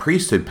 that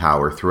priesthood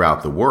power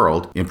throughout the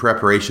world in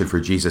preparation for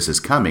Jesus'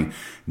 coming.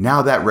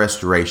 Now that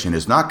restoration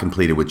is not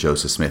completed with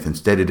Joseph Smith.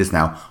 Instead, it is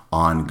now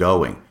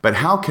ongoing. But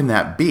how can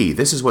that be?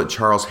 This is what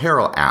Charles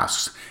Harrell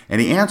asks.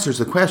 And he answers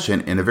the question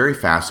in a very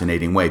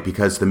fascinating way,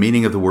 because the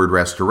meaning of the word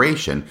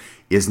restoration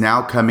is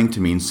now coming to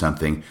mean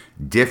something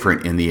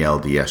different in the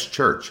LDS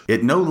Church.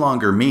 It no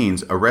longer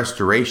means a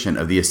restoration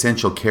of the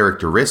essential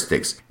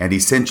characteristics and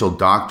essential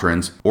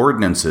doctrines,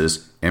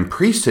 ordinances, and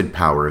priesthood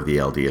power of the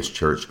LDS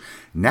Church.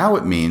 Now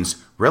it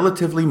means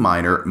relatively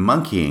minor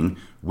monkeying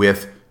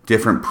with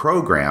different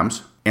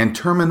programs and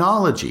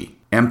terminology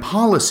and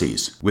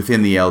policies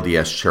within the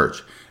LDS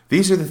Church.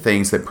 These are the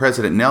things that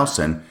President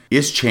Nelson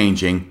is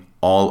changing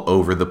all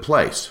over the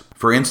place.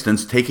 For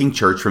instance, taking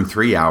church from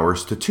 3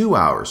 hours to 2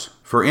 hours.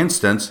 For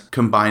instance,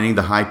 combining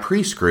the high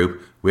priest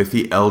group with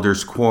the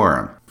elders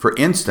quorum. For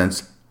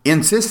instance,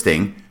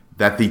 insisting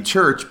that the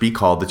church be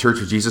called the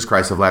Church of Jesus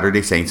Christ of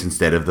Latter-day Saints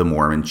instead of the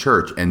Mormon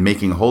Church, and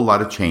making a whole lot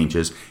of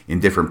changes in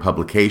different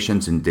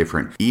publications and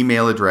different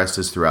email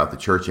addresses throughout the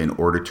church in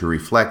order to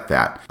reflect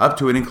that, up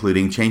to and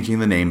including changing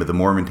the name of the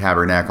Mormon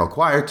Tabernacle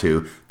Choir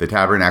to the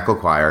Tabernacle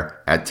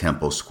Choir at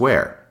Temple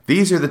Square.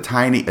 These are the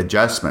tiny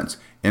adjustments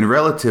and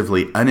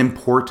relatively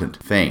unimportant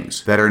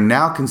things that are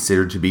now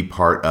considered to be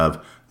part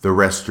of the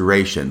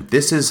restoration.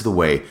 This is the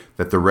way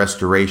that the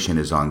restoration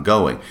is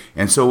ongoing.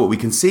 And so what we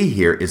can see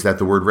here is that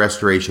the word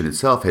restoration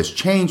itself has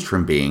changed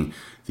from being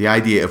the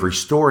idea of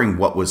restoring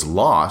what was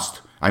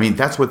lost. I mean,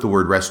 that's what the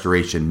word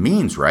restoration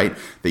means, right?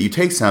 That you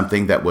take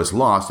something that was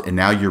lost and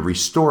now you're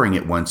restoring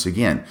it once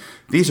again.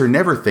 These are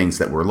never things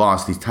that were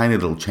lost, these tiny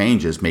little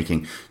changes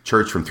making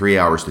church from 3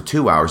 hours to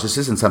 2 hours. This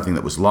isn't something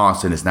that was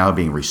lost and is now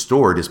being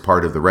restored as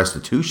part of the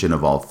restitution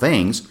of all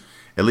things.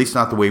 At least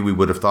not the way we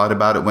would have thought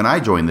about it when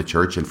I joined the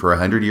church and for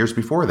 100 years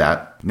before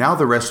that. Now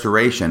the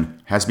restoration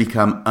has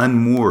become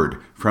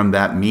unmoored from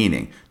that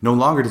meaning. No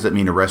longer does it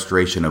mean a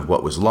restoration of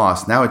what was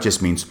lost. Now it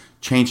just means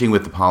changing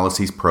with the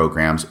policies,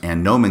 programs,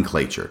 and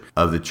nomenclature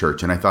of the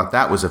church. And I thought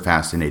that was a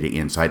fascinating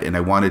insight, and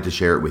I wanted to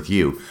share it with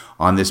you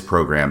on this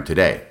program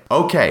today.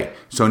 Okay,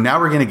 so now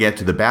we're going to get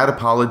to the bad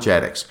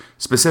apologetics,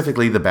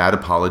 specifically the bad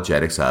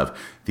apologetics of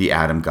the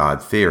Adam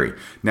God theory.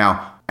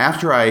 Now,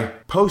 after I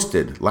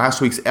posted last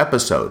week's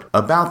episode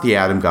about the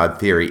Adam-God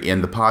theory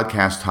in the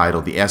podcast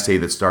titled The Essay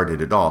That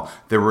Started It All,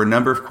 there were a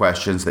number of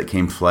questions that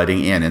came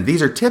flooding in. And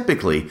these are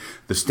typically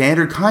the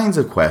standard kinds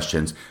of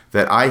questions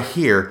that I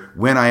hear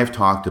when I have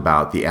talked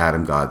about the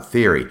Adam-God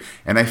theory.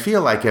 And I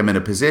feel like I'm in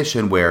a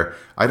position where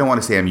I don't want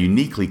to say I'm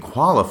uniquely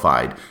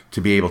qualified to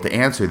be able to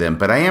answer them,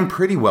 but I am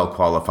pretty well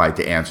qualified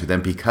to answer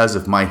them because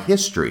of my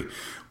history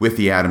with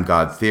the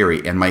Adam-God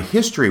theory. And my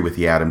history with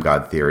the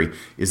Adam-God theory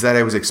is that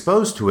I was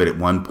exposed to it at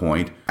one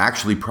point.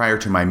 Actually, prior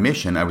to my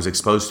mission, I was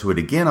exposed to it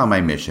again on my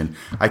mission.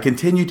 I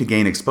continued to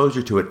gain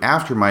exposure to it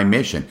after my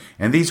mission.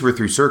 And these were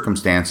through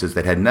circumstances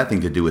that had nothing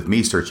to do with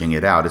me searching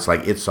it out. It's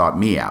like it sought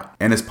me out.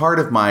 And as part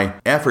of my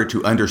effort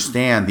to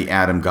understand the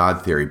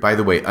Adam-God theory, by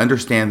the way,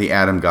 understand the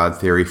Adam-God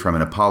theory from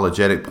an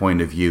apologetic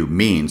point of view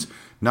means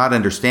not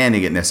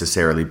understanding it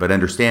necessarily, but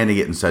understanding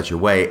it in such a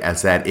way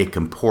as that it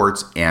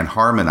comports and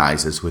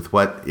harmonizes with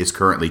what is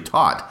currently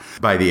taught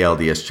by the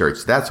LDS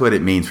Church. That's what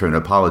it means from an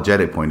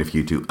apologetic point of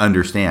view to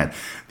understand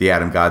the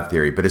Adam-God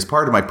theory. But as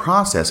part of my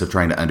process of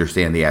trying to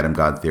understand the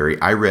Adam-God theory,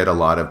 I read a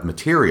lot of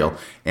material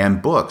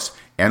and books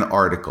and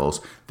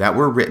articles that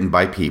were written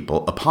by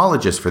people,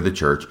 apologists for the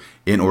church,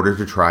 in order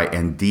to try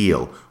and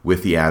deal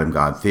with the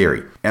Adam-God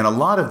theory. And a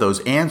lot of those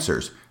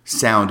answers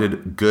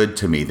sounded good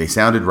to me. They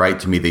sounded right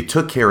to me. They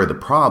took care of the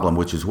problem,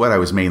 which is what I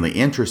was mainly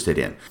interested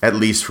in, at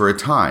least for a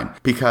time.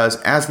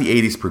 Because as the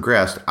 80s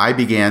progressed, I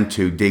began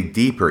to dig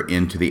deeper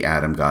into the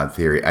Adam-God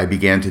theory. I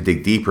began to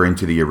dig deeper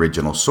into the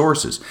original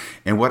sources.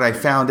 And what I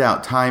found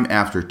out time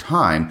after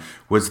time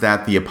was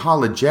that the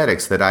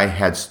apologetics that I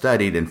had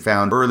studied and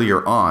found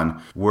earlier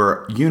on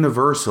were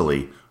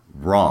universally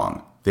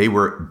wrong. They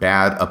were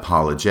bad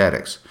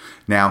apologetics.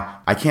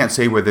 Now, I can't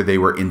say whether they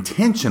were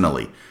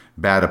intentionally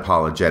bad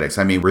apologetics.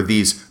 I mean, were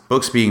these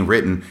books being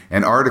written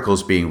and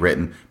articles being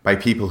written by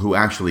people who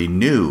actually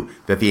knew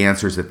that the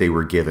answers that they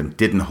were given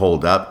didn't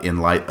hold up in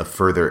light of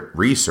further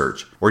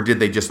research? Or did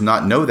they just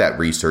not know that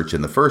research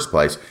in the first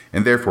place,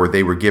 and therefore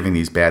they were giving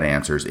these bad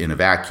answers in a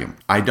vacuum?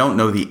 I don't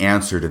know the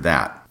answer to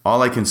that.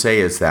 All I can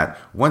say is that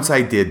once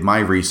I did my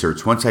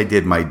research, once I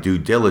did my due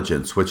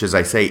diligence, which as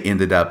I say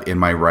ended up in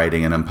my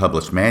writing an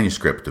unpublished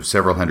manuscript of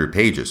several hundred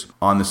pages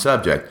on the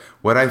subject,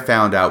 what I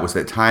found out was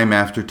that time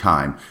after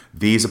time,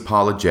 these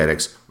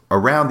apologetics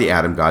around the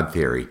Adam-God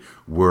theory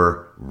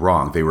were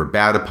wrong. They were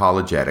bad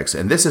apologetics.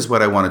 And this is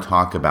what I want to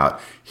talk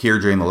about here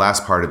during the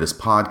last part of this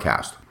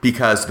podcast.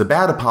 Because the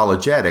bad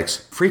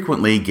apologetics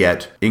frequently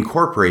get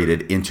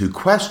incorporated into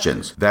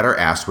questions that are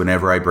asked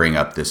whenever I bring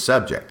up this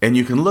subject. And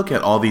you can look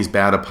at all these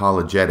bad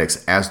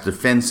apologetics as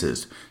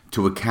defenses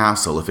to a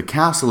castle. If a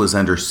castle is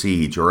under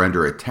siege or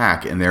under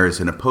attack and there is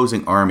an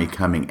opposing army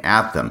coming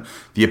at them,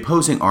 the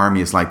opposing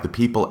army is like the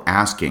people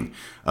asking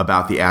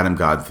about the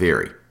Adam-God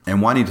theory and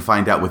wanting to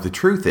find out what the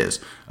truth is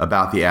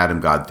about the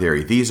Adam-God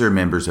theory. These are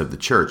members of the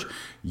church.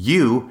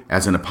 You,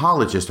 as an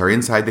apologist, are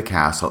inside the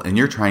castle and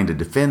you're trying to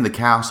defend the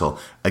castle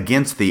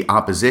against the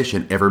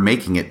opposition ever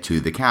making it to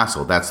the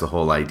castle. That's the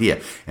whole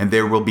idea. And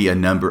there will be a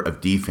number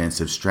of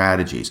defensive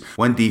strategies.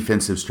 One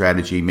defensive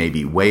strategy may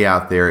be way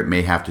out there. It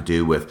may have to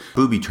do with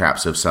booby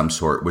traps of some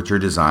sort, which are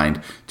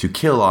designed to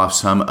kill off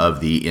some of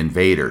the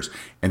invaders.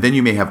 And then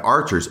you may have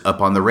archers up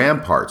on the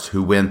ramparts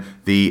who, when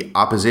the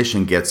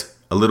opposition gets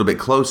a little bit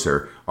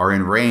closer, are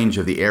in range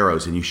of the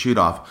arrows, and you shoot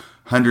off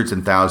hundreds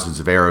and thousands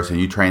of arrows and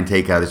you try and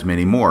take out as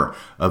many more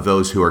of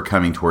those who are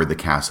coming toward the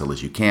castle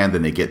as you can.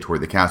 Then they get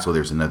toward the castle.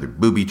 There's another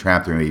booby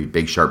trap. There may be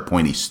big, sharp,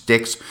 pointy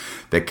sticks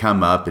that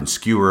come up and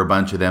skewer a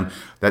bunch of them.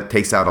 That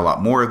takes out a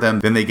lot more of them.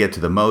 Then they get to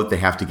the moat. They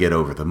have to get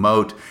over the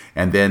moat.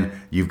 And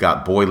then you've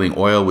got boiling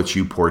oil, which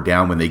you pour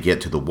down when they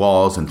get to the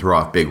walls and throw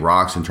off big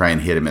rocks and try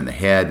and hit them in the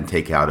head and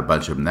take out a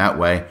bunch of them that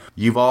way.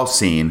 You've all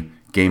seen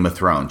Game of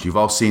Thrones. You've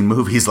all seen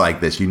movies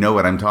like this. You know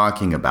what I'm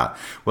talking about.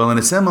 Well, in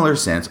a similar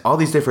sense, all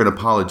these different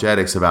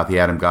apologetics about the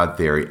Adam-God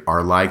theory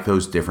are like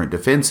those different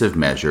defensive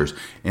measures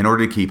in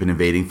order to keep an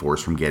invading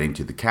force from getting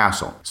to the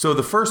castle. So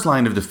the first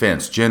line of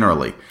defense,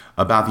 generally,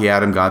 about the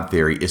Adam-God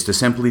theory is to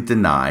simply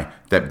deny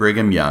that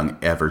Brigham Young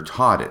ever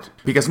taught it.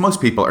 Because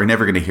most people are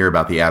never going to hear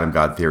about the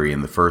Adam-God theory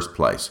in the first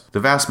place. The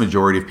vast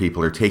majority of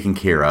people are taken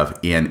care of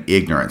in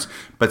ignorance.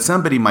 But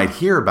somebody might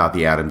hear about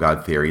the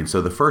Adam-God theory, and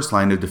so the first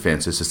line of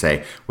defense is to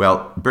say,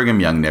 well, Brigham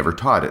Young never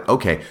taught it.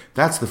 Okay,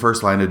 that's the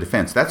first line of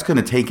defense. That's going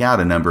to take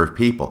out a number of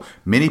people.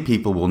 Many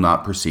people will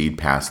not proceed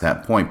past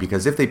that point,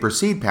 because if they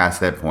proceed past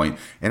that point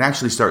and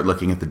actually start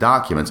looking at the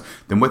documents,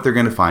 then what they're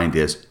going to find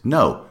is,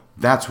 no,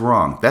 that's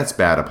wrong. That's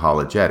bad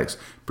apologetics.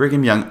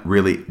 Brigham Young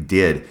really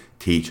did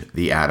teach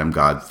the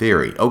Adam-God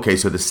theory. Okay,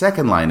 so the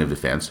second line of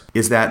defense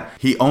is that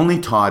he only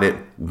taught it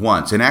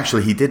once. And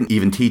actually, he didn't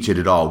even teach it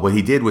at all. What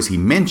he did was he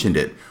mentioned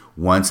it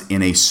once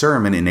in a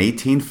sermon in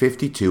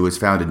 1852. It's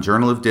found in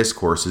Journal of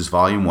Discourses,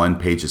 Volume 1,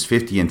 pages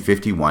 50 and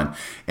 51.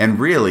 And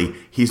really,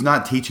 he's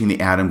not teaching the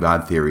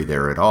Adam-God theory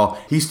there at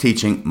all. He's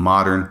teaching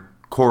modern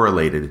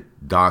correlated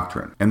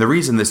doctrine. And the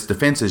reason this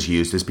defense is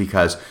used is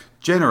because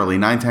generally,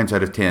 9 times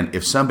out of 10,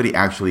 if somebody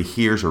actually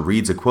hears or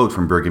reads a quote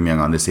from Brigham Young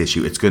on this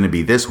issue, it's going to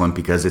be this one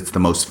because it's the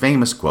most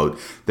famous quote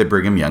that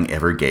Brigham Young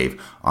ever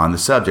gave on the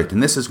subject.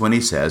 And this is when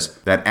he says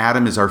that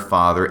Adam is our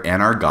father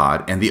and our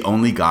God and the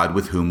only God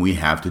with whom we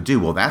have to do.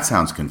 Well, that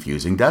sounds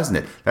confusing, doesn't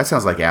it? That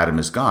sounds like Adam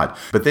is God.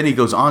 But then he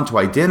goes on to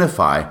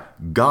identify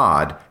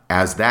God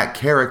as that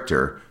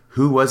character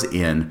who was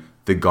in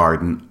the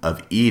Garden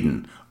of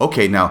Eden.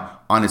 Okay, now,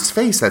 on its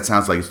face, that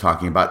sounds like he's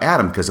talking about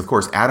Adam, because of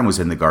course Adam was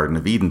in the Garden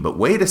of Eden. But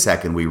wait a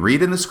second, we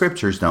read in the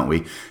scriptures, don't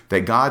we,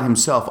 that God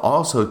himself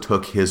also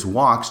took his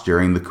walks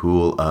during the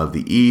cool of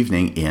the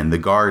evening in the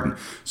garden.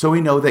 So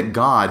we know that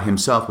God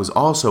himself was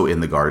also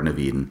in the Garden of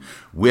Eden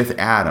with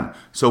Adam.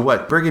 So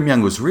what Brigham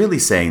Young was really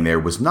saying there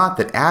was not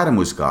that Adam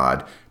was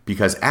God,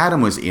 because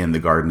Adam was in the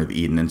Garden of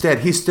Eden. Instead,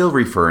 he's still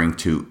referring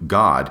to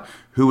God,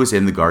 who was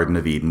in the Garden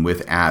of Eden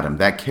with Adam.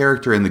 That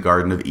character in the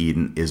Garden of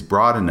Eden is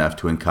broad enough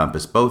to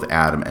encompass both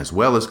Adam as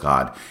well as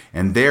God,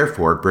 and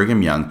therefore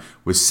Brigham Young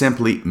was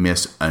simply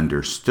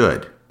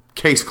misunderstood.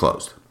 Case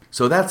closed.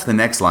 So that's the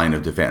next line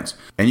of defense.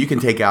 And you can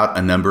take out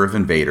a number of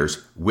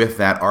invaders with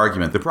that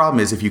argument. The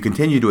problem is if you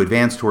continue to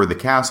advance toward the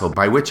castle,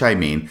 by which I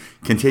mean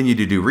continue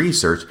to do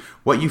research,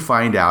 what you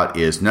find out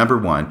is, number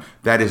one,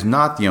 that is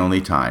not the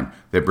only time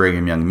that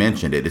Brigham Young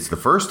mentioned it. It's the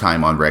first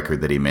time on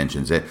record that he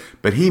mentions it,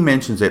 but he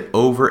mentions it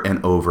over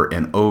and over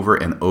and over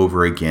and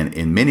over again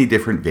in many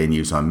different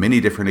venues on many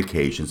different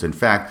occasions. In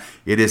fact,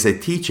 it is a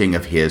teaching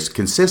of his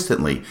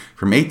consistently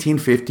from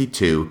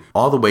 1852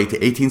 all the way to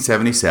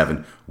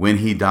 1877 when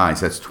he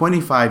dies. That's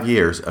 25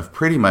 years of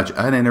pretty much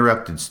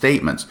uninterrupted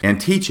statements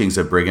and teachings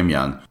of Brigham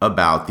Young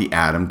about the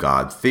Adam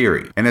God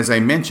theory. And as I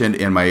mentioned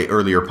in my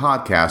earlier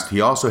podcast, he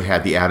also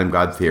had the Adam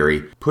God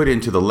theory put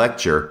into the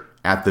lecture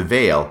at the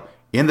Veil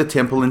in the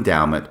Temple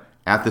Endowment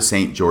at the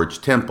St.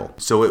 George Temple.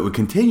 So it would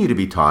continue to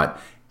be taught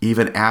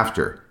even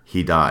after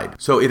he died.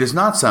 So it is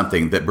not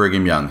something that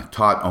Brigham Young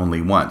taught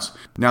only once.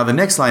 Now, the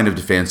next line of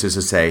defense is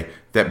to say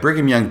that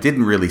Brigham Young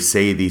didn't really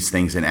say these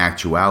things in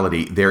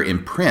actuality. They're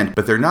in print,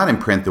 but they're not in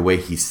print the way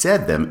he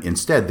said them.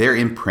 Instead, they're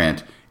in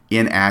print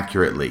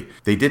inaccurately.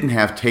 They didn't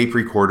have tape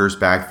recorders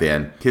back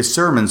then. His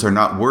sermons are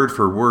not word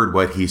for word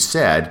what he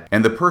said,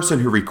 and the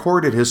person who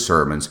recorded his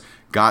sermons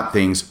got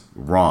things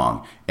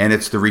wrong. And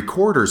it's the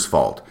recorder's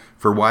fault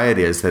for why it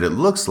is that it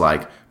looks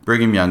like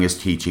Brigham Young is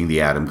teaching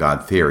the Adam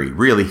God theory.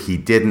 Really, he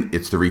didn't.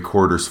 It's the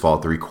recorder's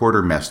fault. The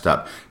recorder messed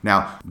up.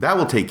 Now, that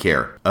will take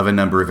care of a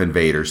number of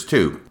invaders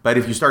too. But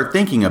if you start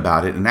thinking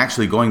about it and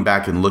actually going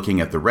back and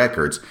looking at the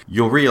records,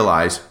 you'll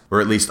realize,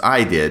 or at least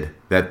I did,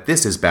 that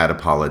this is bad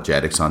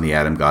apologetics on the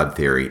Adam God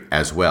theory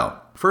as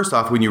well. First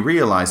off, when you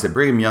realize that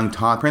Brigham Young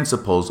taught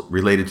principles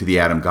related to the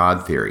Adam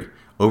God theory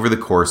over the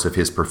course of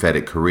his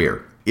prophetic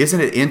career,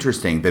 isn't it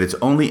interesting that it's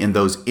only in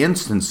those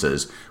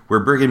instances where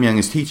Brigham Young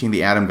is teaching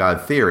the Adam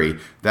God theory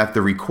that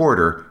the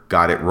recorder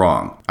got it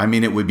wrong? I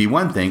mean, it would be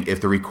one thing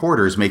if the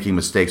recorder is making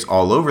mistakes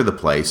all over the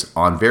place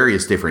on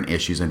various different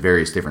issues and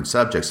various different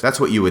subjects. That's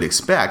what you would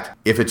expect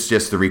if it's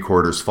just the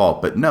recorder's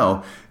fault. But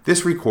no,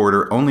 this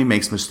recorder only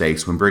makes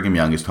mistakes when Brigham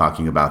Young is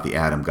talking about the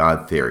Adam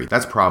God theory.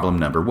 That's problem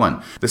number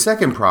one. The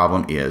second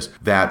problem is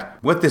that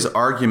what this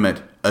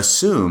argument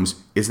assumes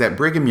is that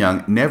Brigham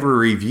Young never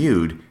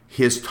reviewed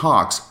his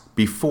talks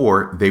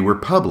before they were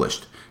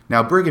published.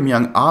 Now, Brigham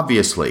Young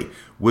obviously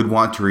would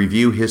want to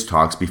review his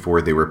talks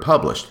before they were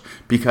published,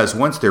 because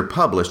once they're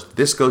published,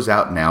 this goes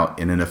out now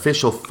in an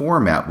official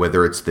format,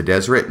 whether it's the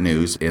Deseret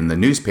News in the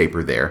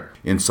newspaper there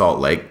in Salt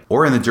Lake,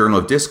 or in the Journal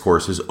of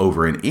Discourses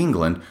over in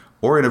England,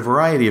 or in a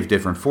variety of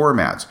different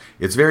formats.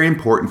 It's very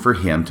important for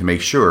him to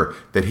make sure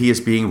that he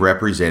is being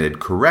represented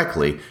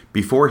correctly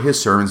before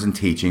his sermons and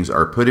teachings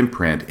are put in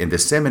print and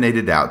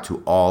disseminated out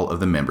to all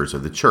of the members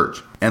of the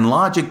church. And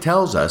logic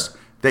tells us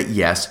that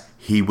yes,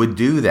 he would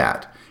do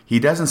that. He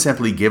doesn't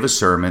simply give a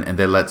sermon and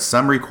then let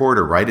some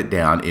recorder write it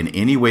down in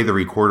any way the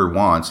recorder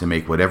wants and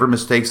make whatever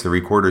mistakes the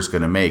recorder is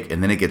going to make,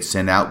 and then it gets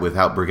sent out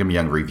without Brigham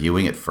Young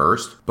reviewing it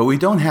first. But we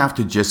don't have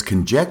to just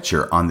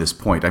conjecture on this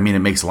point. I mean, it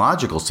makes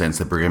logical sense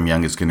that Brigham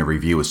Young is going to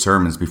review his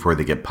sermons before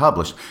they get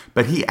published,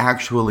 but he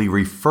actually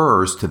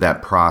refers to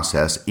that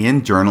process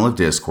in Journal of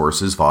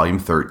Discourses, Volume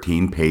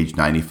 13, page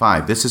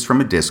 95. This is from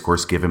a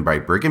discourse given by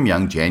Brigham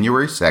Young,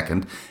 January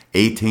 2nd,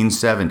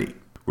 1870.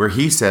 Where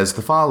he says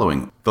the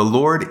following: "The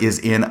Lord is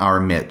in our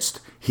midst.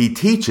 He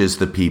teaches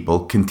the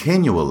people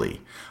continually.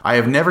 I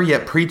have never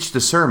yet preached a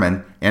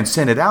sermon and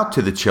sent it out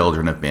to the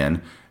children of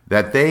men,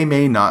 that they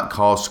may not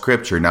call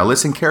Scripture." Now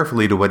listen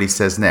carefully to what he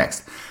says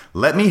next.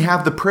 "Let me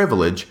have the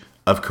privilege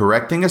of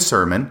correcting a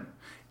sermon,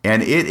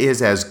 and it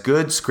is as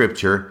good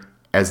Scripture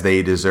as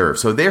they deserve."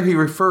 So there he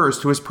refers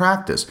to his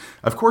practice.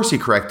 Of course he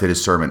corrected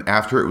his sermon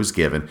after it was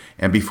given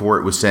and before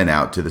it was sent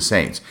out to the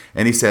saints.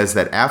 And he says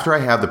that after I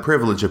have the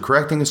privilege of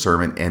correcting a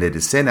sermon and it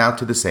is sent out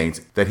to the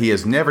saints, that he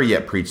has never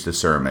yet preached a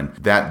sermon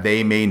that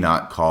they may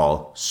not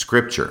call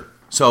Scripture.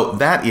 So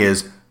that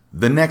is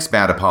The next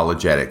bad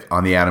apologetic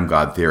on the Adam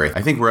God theory,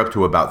 I think we're up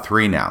to about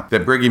 3 now,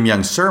 that Brigham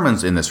Young's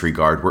sermons in this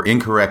regard were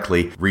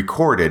incorrectly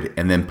recorded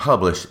and then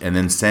published and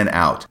then sent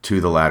out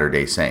to the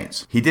Latter-day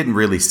Saints. He didn't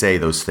really say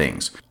those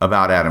things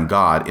about Adam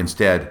God.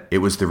 Instead, it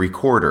was the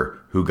recorder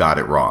who got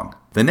it wrong.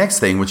 The next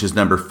thing, which is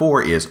number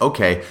 4, is,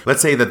 okay,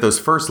 let's say that those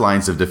first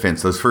lines of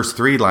defense, those first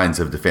 3 lines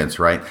of defense,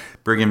 right?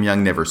 Brigham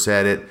Young never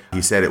said it.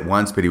 He said it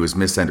once, but he was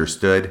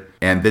misunderstood.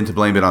 And then to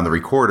blame it on the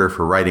recorder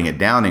for writing it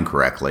down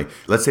incorrectly.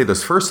 Let's say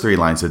those first 3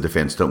 lines of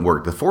defense don't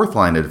work. The 4th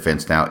line of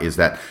defense now is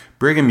that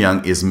Brigham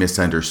Young is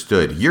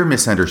misunderstood. You're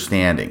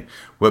misunderstanding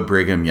what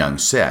Brigham Young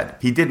said.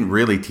 He didn't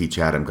really teach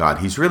Adam God.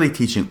 He's really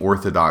teaching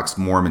Orthodox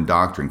Mormon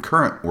doctrine,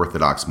 current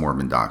Orthodox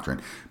Mormon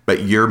doctrine.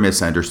 But you're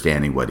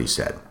misunderstanding what he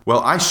said. Well,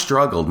 I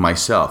struggled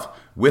myself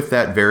with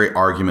that very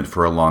argument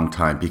for a long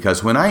time,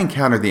 because when I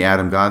encountered the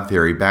Adam God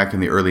theory back in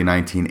the early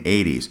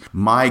 1980s,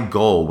 my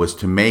goal was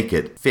to make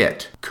it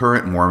fit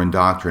current Mormon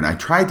doctrine. I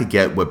tried to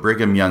get what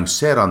Brigham Young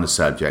said on the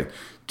subject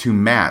to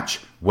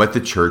match what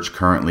the church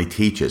currently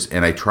teaches.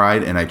 And I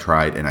tried and I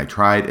tried and I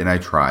tried and I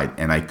tried,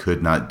 and I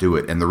could not do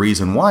it. And the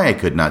reason why I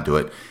could not do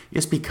it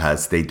is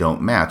because they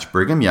don't match.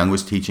 Brigham Young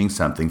was teaching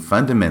something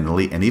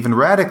fundamentally and even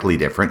radically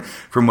different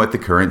from what the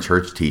current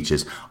church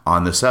teaches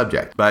on the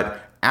subject. But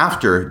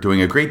after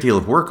doing a great deal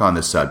of work on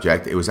this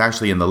subject, it was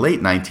actually in the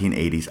late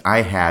 1980s,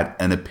 I had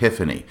an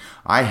epiphany.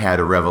 I had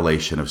a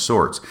revelation of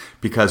sorts,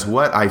 because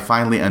what I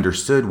finally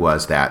understood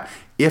was that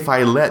if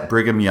I let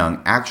Brigham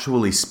Young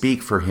actually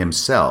speak for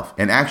himself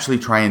and actually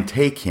try and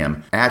take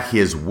him at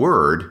his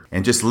word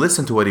and just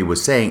listen to what he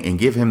was saying and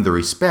give him the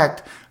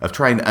respect of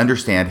trying to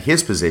understand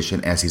his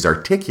position as he's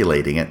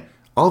articulating it,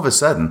 all of a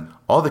sudden,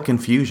 all the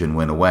confusion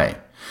went away.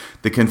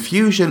 The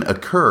confusion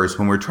occurs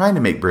when we're trying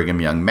to make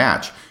Brigham Young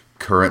match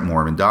current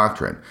Mormon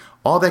doctrine.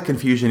 All that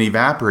confusion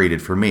evaporated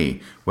for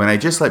me when I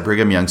just let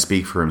Brigham Young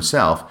speak for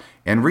himself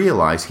and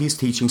realize he's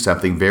teaching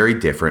something very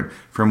different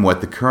from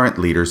what the current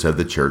leaders of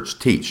the church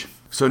teach.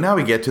 So now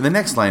we get to the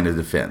next line of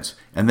defense.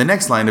 And the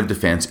next line of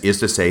defense is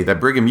to say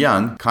that Brigham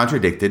Young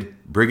contradicted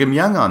Brigham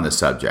Young on the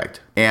subject.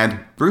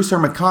 And Bruce R.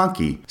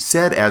 McConkie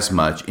said as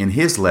much in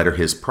his letter,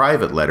 his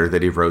private letter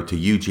that he wrote to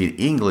Eugene,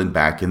 England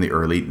back in the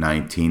early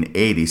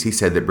 1980s. He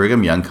said that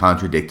Brigham Young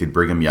contradicted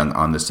Brigham Young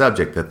on the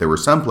subject, that there were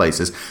some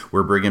places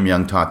where Brigham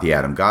Young taught the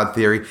Adam God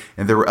theory,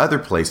 and there were other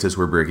places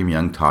where Brigham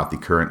Young taught the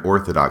current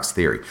Orthodox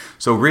theory.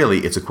 So really,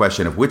 it's a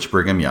question of which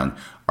Brigham Young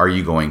are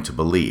you going to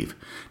believe?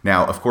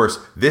 Now, of course,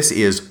 this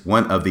is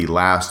one of the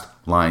last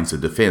lines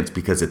of defense,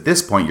 because at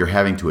this point you're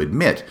having to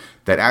admit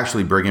that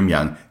actually Brigham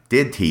Young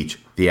did teach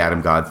the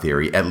Adam God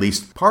theory at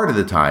least part of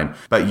the time,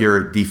 but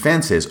your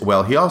defense is,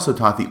 well, he also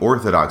taught the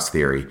Orthodox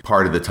theory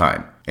part of the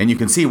time. And you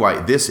can see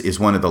why this is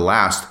one of the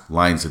last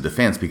lines of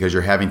defense, because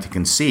you're having to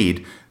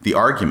concede the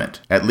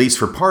argument, at least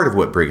for part of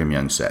what Brigham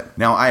Young said.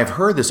 Now, I have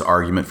heard this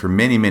argument for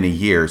many, many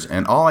years,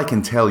 and all I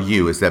can tell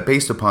you is that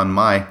based upon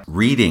my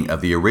reading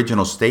of the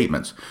original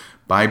statements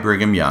by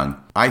Brigham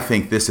Young, I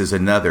think this is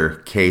another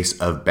case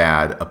of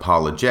bad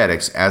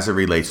apologetics as it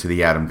relates to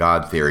the Adam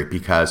God theory,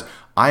 because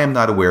I am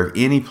not aware of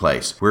any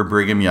place where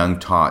Brigham Young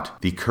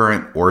taught the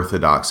current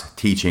Orthodox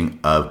teaching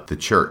of the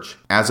church,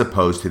 as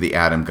opposed to the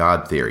Adam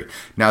God theory.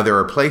 Now, there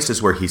are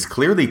places where he's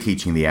clearly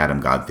teaching the Adam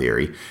God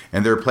theory,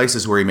 and there are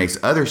places where he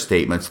makes other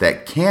statements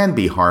that can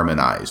be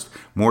harmonized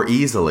more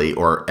easily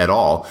or at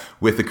all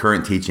with the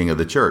current teaching of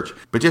the church.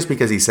 But just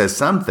because he says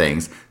some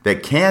things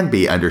that can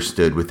be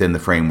understood within the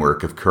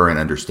framework of current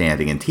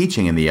understanding and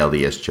teaching in the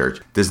LDS church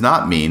does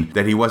not mean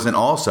that he wasn't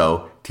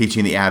also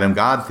teaching the Adam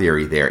God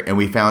theory there. And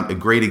we found a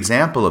great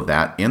example of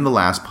that in the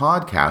last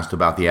podcast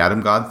about the Adam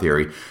God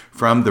theory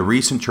from the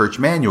recent church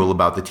manual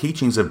about the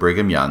teachings of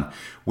Brigham Young,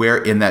 where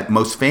in that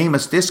most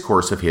famous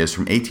discourse of his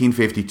from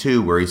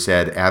 1852, where he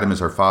said, Adam is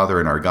our father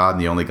and our God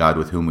and the only God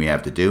with whom we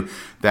have to do,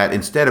 that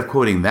instead of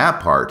quoting that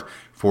part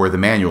for the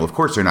manual, of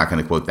course they're not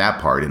going to quote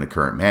that part in the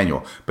current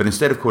manual, but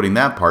instead of quoting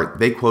that part,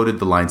 they quoted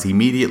the lines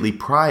immediately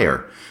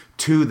prior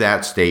to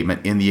that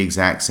statement in the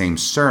exact same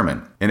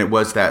sermon. And it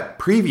was that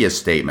previous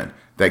statement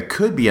that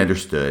could be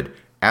understood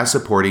as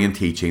supporting and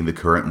teaching the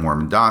current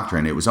Mormon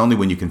doctrine. It was only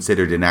when you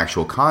considered an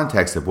actual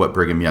context of what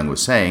Brigham Young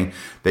was saying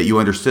that you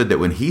understood that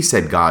when he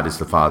said God is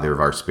the father of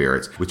our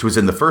spirits, which was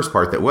in the first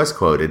part that was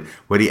quoted,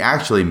 what he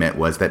actually meant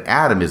was that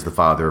Adam is the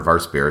father of our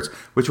spirits,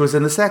 which was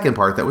in the second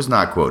part that was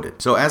not quoted.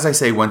 So as I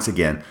say once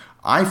again,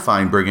 I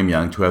find Brigham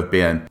Young to have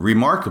been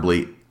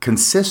remarkably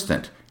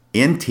consistent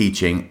in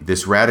teaching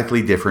this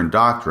radically different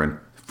doctrine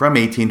from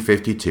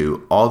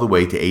 1852 all the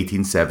way to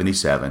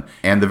 1877,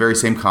 and the very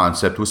same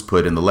concept was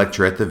put in the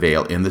lecture at the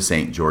Veil in the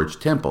St. George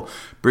Temple.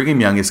 Brigham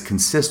Young is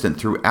consistent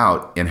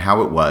throughout in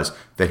how it was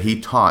that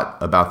he taught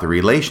about the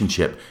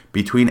relationship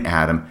between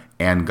Adam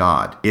and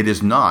God. It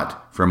is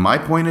not, from my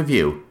point of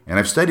view, and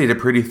I've studied it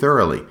pretty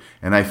thoroughly,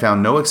 and I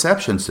found no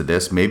exceptions to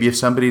this. Maybe if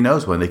somebody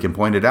knows one, they can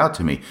point it out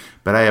to me,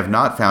 but I have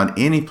not found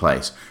any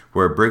place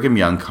where Brigham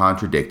Young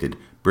contradicted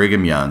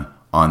Brigham Young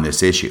on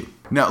this issue.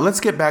 Now, let's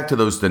get back to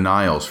those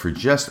denials for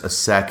just a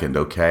second,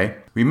 okay?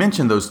 We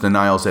mentioned those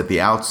denials at the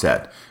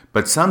outset,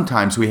 But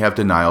sometimes we have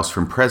denials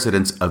from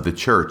presidents of the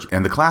church,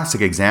 and the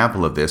classic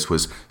example of this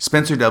was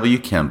Spencer W.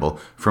 Kimball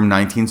from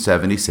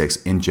 1976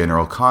 in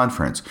General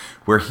Conference,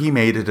 where he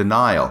made a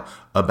denial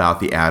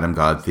about the Adam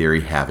God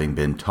theory having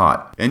been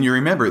taught. And you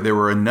remember there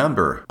were a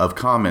number of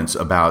comments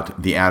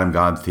about the Adam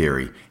God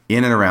theory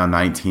in and around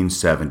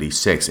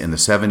 1976. In the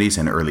 70s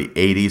and early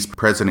 80s,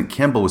 President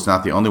Kimball was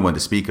not the only one to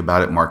speak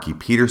about it. Marky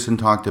Peterson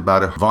talked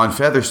about it. Von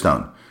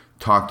Featherstone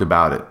talked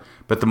about it.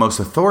 But the most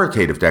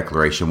authoritative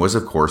declaration was,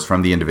 of course,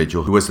 from the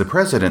individual who was the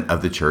president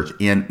of the church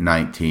in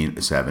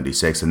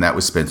 1976, and that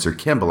was Spencer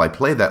Kimball. I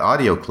played that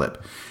audio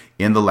clip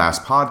in the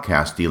last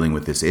podcast dealing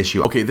with this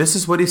issue. Okay, this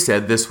is what he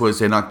said. This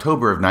was in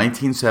October of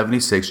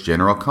 1976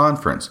 General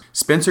Conference.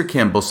 Spencer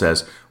Kimball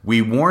says,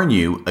 "We warn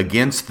you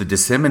against the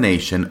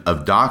dissemination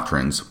of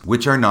doctrines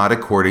which are not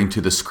according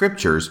to the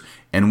scriptures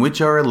and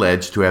which are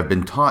alleged to have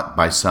been taught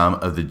by some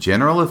of the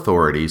general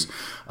authorities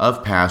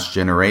of past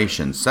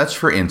generations. Such,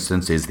 for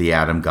instance, is the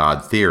Adam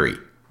God theory.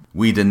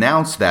 We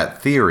denounce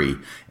that theory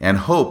and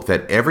hope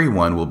that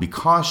everyone will be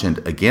cautioned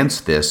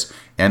against this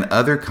and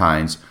other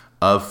kinds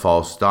of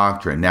false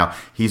doctrine." Now,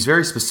 he's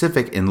very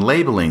specific in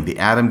labeling the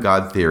Adam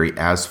God theory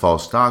as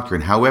false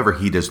doctrine. However,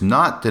 he does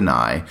not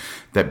deny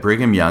that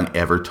Brigham Young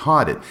ever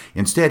taught it.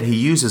 Instead, he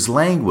uses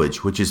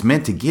language which is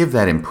meant to give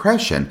that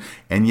impression,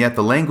 and yet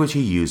the language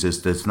he uses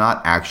does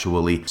not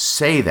actually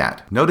say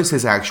that. Notice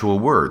his actual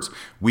words.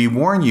 "We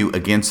warn you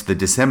against the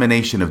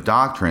dissemination of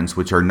doctrines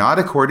which are not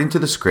according to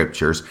the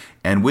scriptures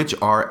and which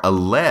are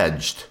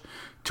alleged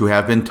to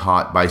have been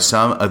taught by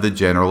some of the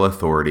general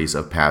authorities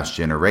of past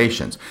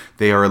generations."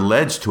 They are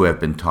alleged to have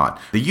been taught.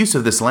 The use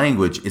of this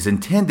language is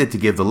intended to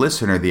give the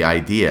listener the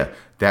idea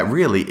that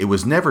really it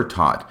was never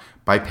taught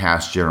by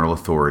past general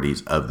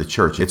authorities of the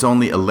church. It's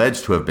only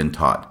alleged to have been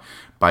taught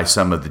by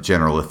some of the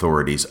general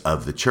authorities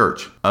of the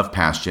church of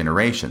past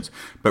generations.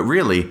 But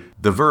really,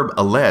 the verb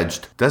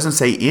alleged doesn't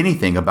say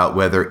anything about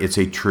whether it's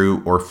a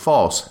true or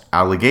false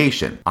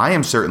allegation. I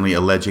am certainly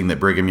alleging that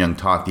Brigham Young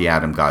taught the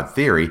Adam God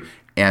theory,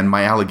 and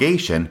my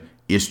allegation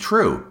is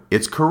true.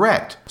 It's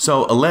correct.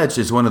 So alleged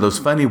is one of those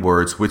funny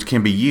words which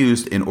can be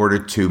used in order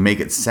to make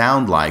it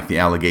sound like the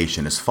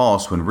allegation is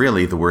false, when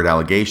really the word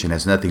allegation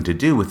has nothing to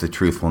do with the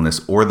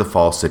truthfulness or the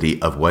falsity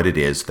of what it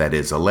is that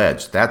is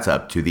alleged. That's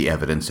up to the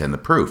evidence and the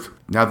proof.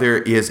 Now, there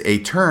is a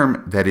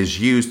term that is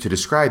used to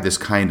describe this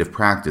kind of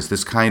practice,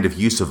 this kind of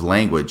use of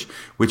language,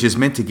 which is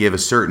meant to give a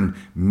certain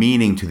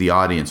meaning to the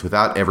audience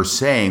without ever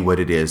saying what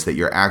it is that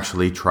you're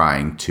actually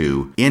trying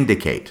to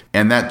indicate.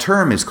 And that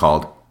term is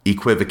called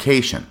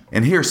equivocation.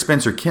 And here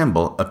Spencer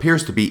Kimball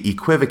appears to be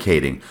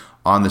equivocating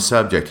on the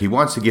subject. He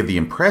wants to give the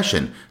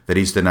impression that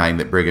he's denying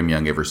that Brigham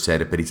Young ever said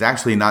it, but he's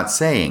actually not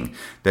saying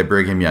that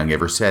Brigham Young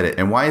ever said it.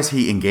 And why is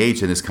he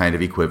engaged in this kind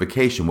of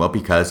equivocation? Well,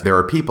 because there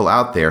are people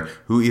out there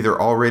who either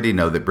already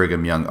know that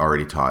Brigham Young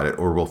already taught it,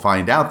 or will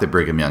find out that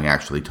Brigham Young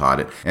actually taught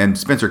it. And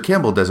Spencer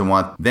Kimball doesn't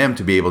want them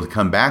to be able to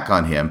come back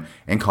on him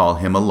and call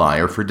him a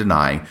liar for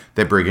denying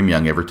that Brigham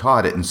Young ever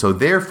taught it. And so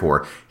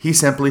therefore, he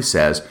simply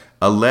says,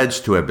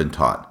 alleged to have been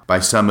taught by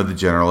some of the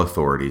general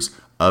authorities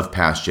of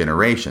past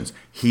generations.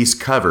 He's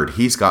covered.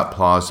 He's got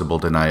plausible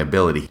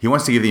deniability. He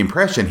wants to give the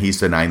impression he's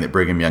denying that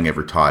Brigham Young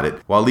ever taught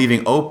it, while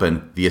leaving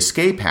open the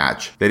escape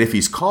hatch that if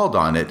he's called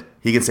on it,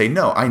 he can say,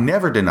 "No, I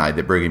never denied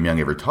that Brigham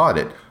Young ever taught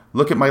it.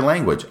 Look at my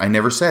language. I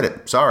never said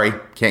it. Sorry,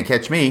 can't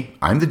catch me.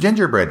 I'm the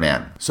gingerbread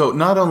man." So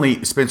not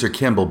only Spencer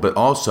Kimball, but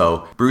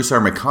also Bruce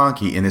R.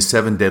 McConkie in his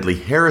 7 Deadly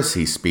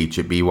Heresies speech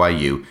at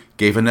BYU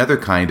gave another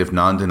kind of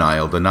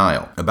non-denial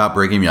denial about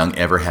Brigham Young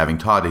ever having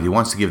taught it. He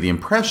wants to give the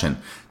impression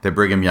that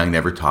Brigham Young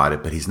never taught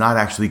it, but he's not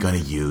actually going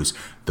to use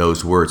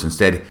those words.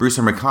 Instead, Bruce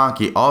R.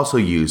 McConkie also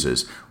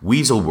uses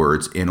weasel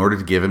words in order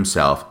to give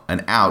himself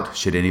an out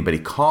should anybody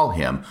call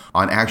him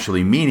on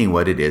actually meaning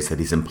what it is that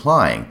he's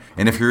implying.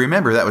 And if you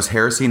remember, that was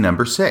heresy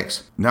number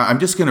 6. Now, I'm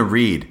just going to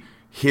read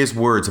his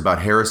words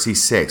about heresy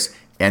 6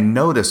 and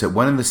notice at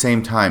one and the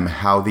same time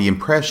how the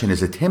impression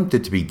is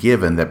attempted to be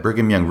given that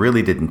Brigham Young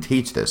really didn't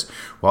teach this,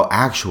 while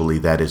actually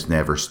that is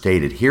never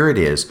stated. Here it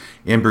is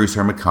in Bruce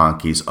R.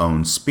 McConkie's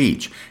own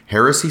speech.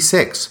 Heresy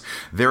 6.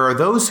 "There are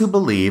those who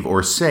believe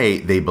or say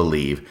they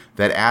believe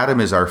that Adam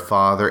is our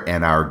father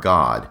and our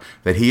God,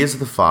 that he is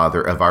the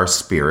father of our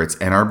spirits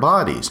and our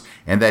bodies,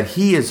 and that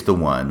he is the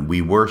one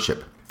we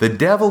worship. The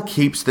devil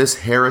keeps this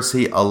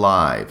heresy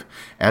alive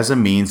as a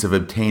means of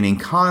obtaining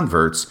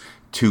converts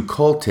to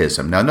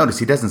cultism." Now notice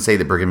he doesn't say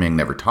that Brigham Young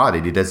never taught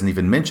it. He doesn't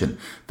even mention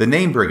the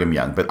name Brigham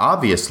Young. But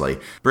obviously,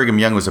 Brigham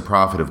Young was a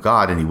prophet of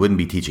God and he wouldn't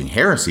be teaching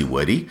heresy,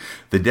 would he?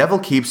 "The devil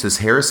keeps this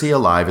heresy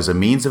alive as a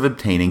means of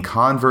obtaining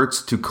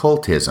converts to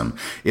cultism.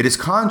 It is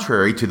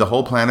contrary to the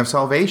whole plan of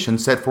salvation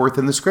set forth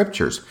in the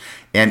scriptures.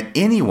 And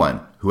anyone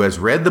who has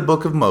read the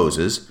book of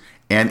Moses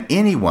and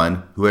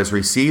anyone who has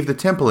received the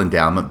temple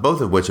endowment,"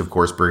 both of which, of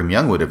course, Brigham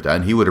Young would have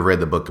done. He would have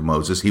read the book of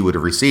Moses. He would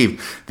have received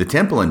the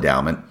temple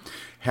endowment,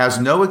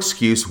 "has no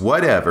excuse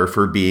whatever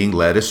for being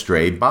led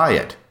astray by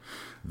it.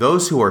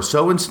 Those who are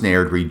so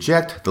ensnared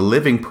reject the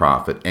living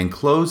prophet and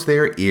close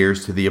their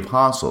ears to the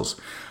apostles.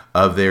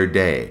 of their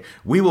day.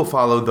 We will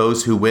follow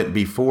those who went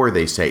before,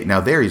 they say.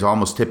 Now there he's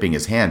almost tipping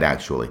his hand,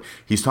 actually.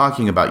 He's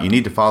talking about you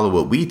need to follow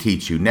what we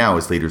teach you now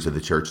as leaders of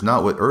the church,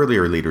 not what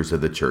earlier leaders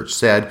of the church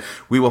said.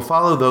 We will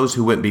follow those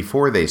who went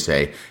before, they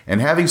say,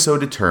 and having so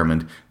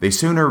determined, they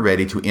soon are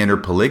ready to enter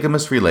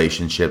polygamous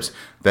relationships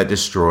that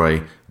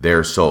destroy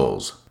their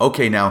souls.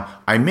 Okay,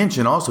 now, I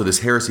mention also this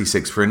Heresy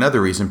 6 for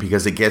another reason,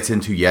 because it gets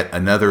into yet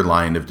another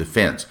line of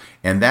defense.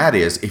 And that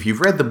is, if you've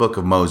read the book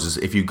of Moses,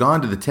 if you've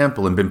gone to the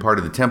temple and been part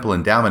of the temple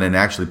endowment and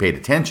actually paid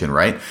attention,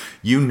 right,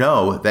 you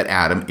know that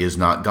Adam is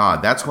not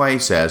God. That's why he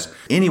says,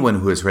 anyone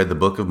who has read the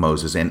book of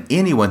Moses and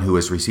anyone who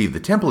has received the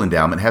temple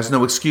endowment has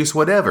no excuse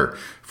whatever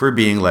for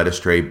being led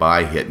astray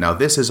by it. Now,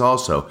 this is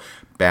also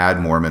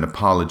bad Mormon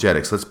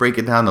apologetics. Let's break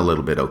it down a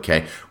little bit,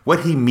 okay?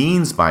 What he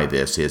means by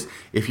this is,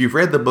 if you've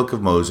read the book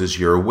of Moses,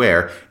 you're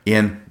aware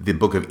in the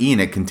book of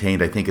Enoch,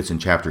 contained, I think it's in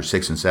chapter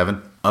 6 and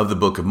 7 of the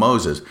book of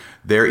Moses,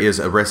 there is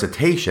a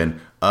recitation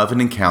of an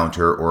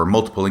encounter or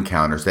multiple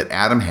encounters that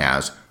Adam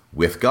has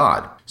with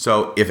God.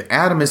 So if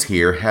Adam is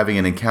here having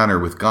an encounter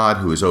with God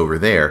who is over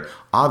there,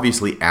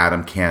 obviously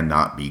Adam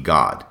cannot be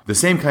God. The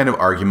same kind of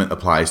argument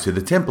applies to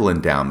the temple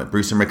endowment.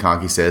 Brewster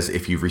McConkie says,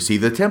 if you've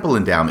received the temple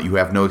endowment, you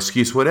have no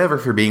excuse whatever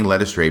for being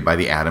led astray by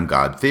the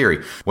Adam-God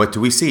theory. What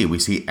do we see? We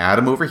see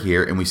Adam over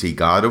here and we see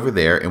God over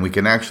there, and we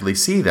can actually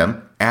see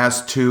them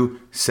as two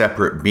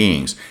separate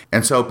beings.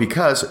 And so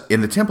because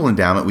in the temple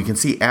endowment, we can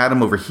see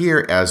Adam over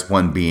here as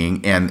one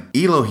being and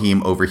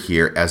Elohim over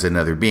here as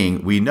another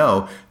being, we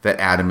know that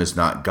Adam is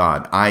not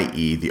God,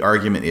 i.e. the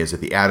argument is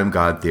that the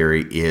Adam-God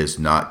theory is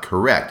not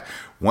correct.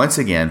 Once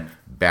again,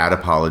 bad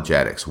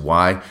apologetics.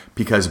 Why?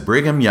 Because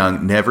Brigham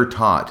Young never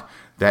taught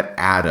that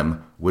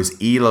Adam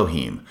was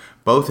Elohim.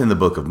 Both in the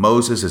book of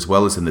Moses as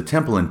well as in the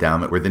temple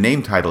endowment, where the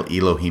name title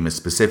Elohim is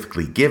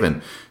specifically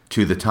given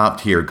to the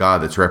top tier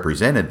God that's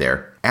represented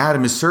there,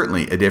 Adam is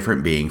certainly a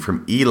different being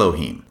from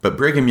Elohim. But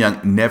Brigham Young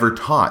never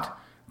taught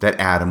that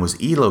Adam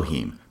was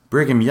Elohim.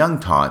 Brigham Young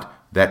taught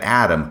that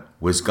Adam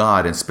was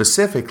God, and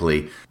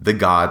specifically the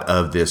God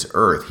of this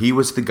earth. He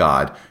was the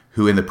God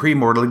who in the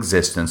premortal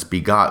existence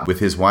begot with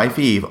his wife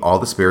Eve all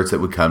the spirits that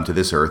would come to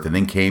this earth, and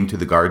then came to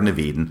the Garden of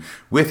Eden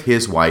with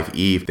his wife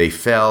Eve. They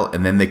fell,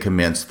 and then they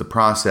commenced the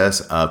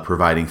process of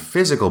providing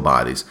physical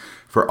bodies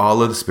for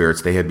all of the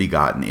spirits they had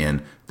begotten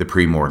in the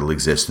premortal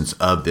existence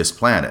of this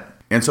planet.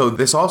 And so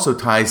this also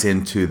ties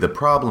into the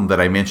problem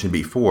that I mentioned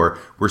before,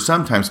 where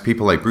sometimes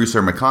people like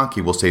Brewster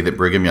McConkie will say that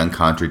Brigham Young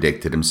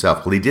contradicted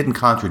himself. Well, he didn't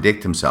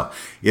contradict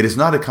himself. It is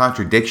not a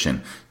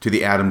contradiction to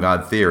the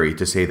Adam-God theory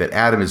to say that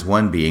Adam is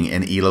one being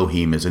and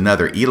Elohim is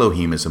another.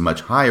 Elohim is a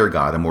much higher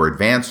God, a more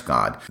advanced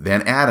God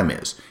than Adam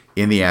is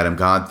in the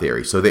Adam-God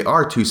theory. So they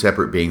are two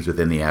separate beings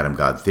within the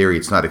Adam-God theory.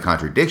 It's not a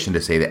contradiction to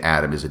say that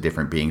Adam is a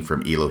different being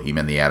from Elohim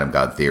in the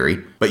Adam-God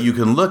theory. But you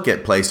can look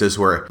at places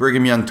where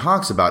Brigham Young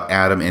talks about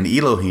Adam and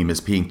Elohim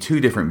as being two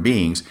different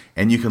beings,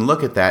 and you can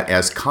look at that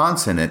as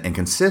consonant and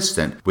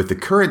consistent with the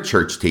current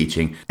church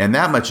teaching, and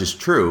that much is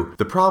true.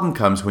 The problem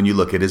comes when you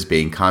look at it as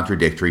being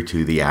contradictory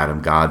to the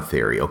Adam-God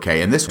theory,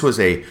 okay? And this was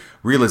a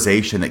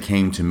realization that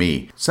came to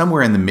me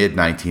somewhere in the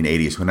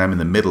mid-1980s when I'm in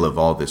the middle of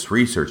all this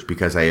research,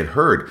 because I had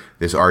heard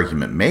this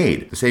argument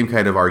made, the same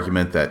kind of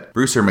argument that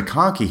Brewster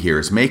McConkie here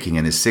is making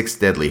in his Sixth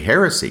Deadly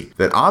Heresy,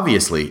 that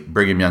obviously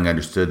Brigham Young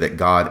understood that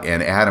God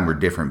and Adam were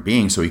different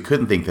beings, so he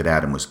couldn't think that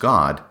Adam was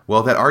God.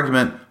 Well, that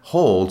argument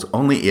holds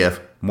only if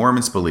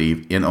Mormons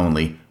believe in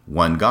only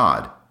one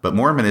God. But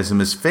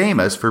Mormonism is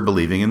famous for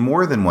believing in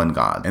more than one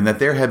God, and that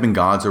there have been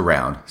gods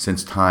around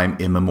since time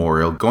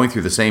immemorial, going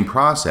through the same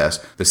process,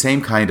 the same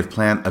kind of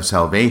plan of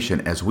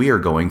salvation as we are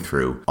going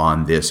through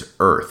on this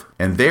earth.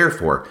 And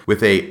therefore,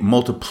 with a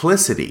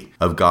multiplicity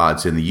of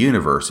gods in the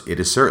universe, it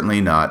is certainly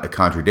not a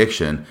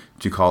contradiction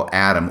to call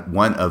Adam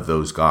one of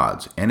those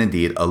gods, and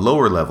indeed a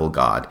lower level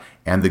God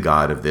and the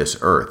God of this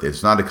earth.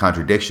 It's not a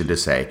contradiction to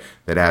say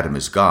that Adam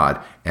is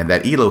God and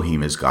that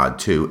Elohim is God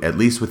too, at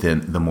least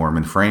within the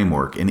Mormon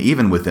framework. And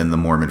even within the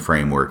Mormon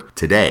framework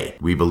today,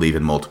 we believe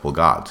in multiple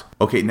gods.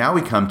 Okay, now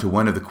we come to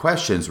one of the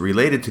questions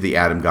related to the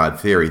Adam-God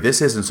theory.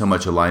 This isn't so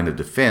much a line of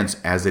defense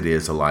as it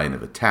is a line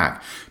of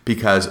attack,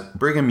 because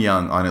Brigham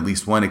Young on at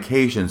least one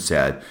occasion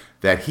said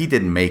that he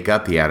didn't make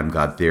up the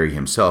Adam-God theory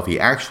himself. He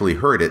actually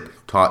heard it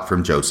taught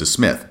from Joseph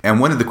Smith. And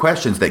one of the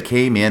questions that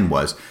came in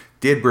was,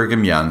 did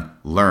Brigham Young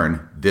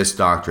learn this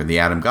doctrine, the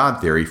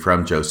Adam-God theory,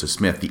 from Joseph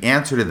Smith? The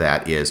answer to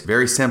that is,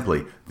 very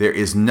simply, there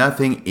is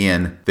nothing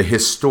in the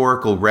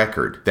historical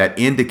record that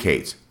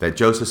indicates that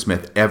Joseph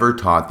Smith ever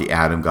taught the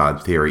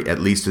Adam-God theory, at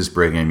least as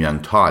Brigham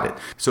Young taught it.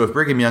 So if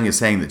Brigham Young is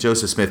saying that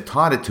Joseph Smith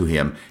taught it to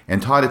him,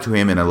 and taught it to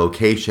him in a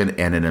location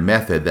and in a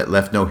method that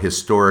left no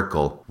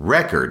historical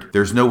record,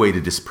 there's no way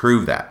to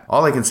disprove that.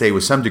 All I can say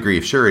with some degree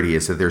of surety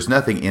is that there's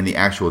nothing in the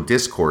actual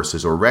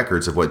discourses or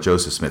records of what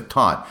Joseph Smith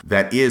taught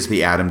that is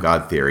the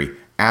Adam-God theory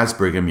as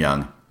Brigham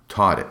Young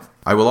taught it.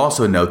 I will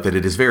also note that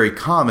it is very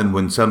common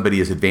when somebody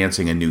is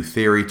advancing a new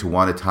theory to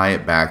want to tie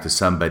it back to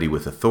somebody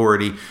with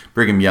authority.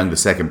 Brigham Young, the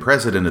second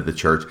president of the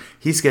church,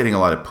 he's getting a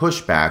lot of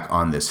pushback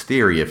on this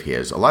theory of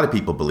his. A lot of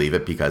people believe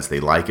it because they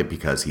like it,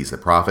 because he's the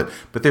prophet,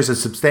 but there's a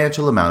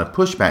substantial amount of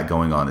pushback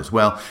going on as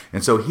well.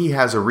 And so he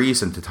has a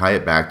reason to tie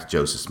it back to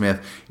Joseph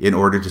Smith in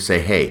order to say,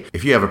 hey,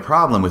 if you have a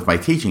problem with my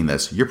teaching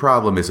this, your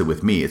problem isn't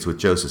with me, it's with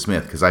Joseph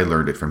Smith, because I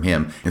learned it from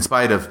him, in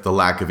spite of the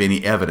lack of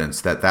any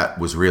evidence that that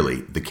was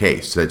really the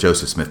case, that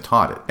Joseph Smith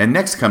taught it. And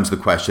next comes the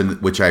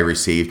question which I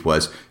received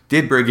was,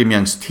 did Brigham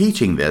Young's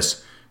teaching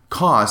this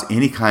cause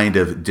any kind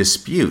of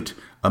dispute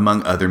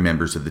among other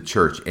members of the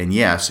church? And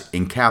yes,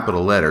 in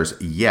capital letters,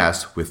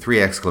 yes, with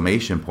 3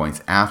 exclamation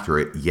points after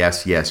it,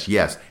 yes, yes,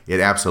 yes. It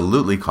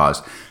absolutely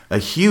caused a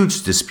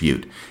huge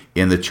dispute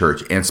in the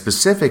church. And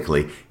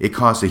specifically, it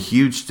caused a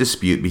huge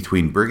dispute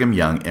between Brigham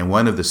Young and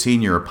one of the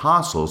senior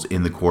apostles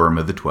in the Quorum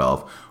of the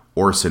 12,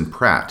 Orson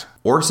Pratt.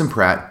 Orson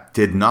Pratt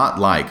did not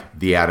like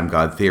the Adam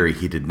God theory.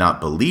 He did not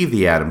believe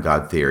the Adam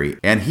God theory,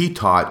 and he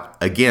taught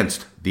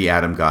against the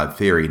Adam God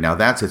theory. Now,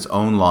 that's its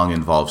own long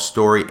involved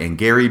story, and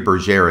Gary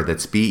Bergera,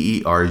 that's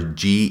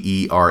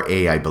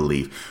Bergera, I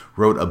believe,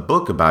 wrote a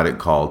book about it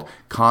called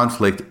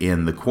Conflict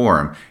in the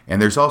Quorum.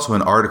 And there's also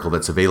an article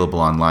that's available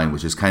online,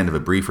 which is kind of a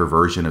briefer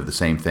version of the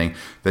same thing,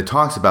 that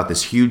talks about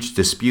this huge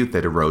dispute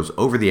that arose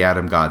over the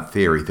Adam God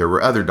theory. There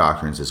were other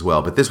doctrines as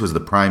well, but this was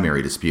the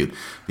primary dispute,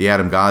 the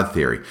Adam God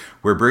theory,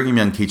 where Brigham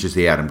Young teaches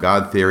the Adam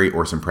God theory.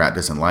 Orson Pratt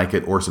doesn't like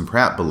it. Orson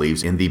Pratt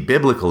believes in the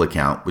biblical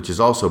account, which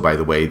is also, by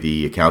the way,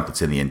 the account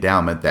that's in the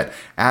endowment, that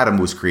Adam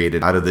was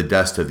created out of the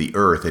dust of the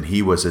earth, and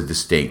he was a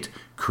distinct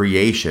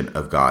creation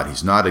of God.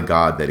 He's not a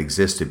God that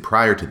existed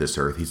prior to this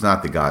earth. He's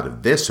not the God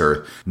of this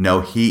earth. No,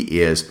 he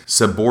is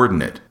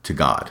subordinate to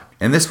God.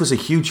 And this was a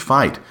huge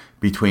fight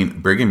between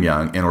Brigham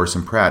Young and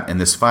Orson Pratt, and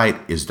this fight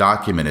is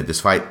documented.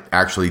 This fight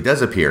actually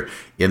does appear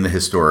in the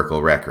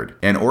historical record.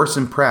 And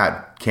Orson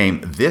Pratt came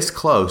this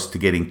close to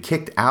getting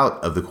kicked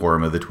out of the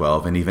Quorum of the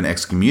 12 and even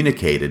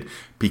excommunicated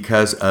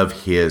because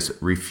of his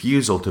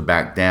refusal to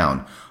back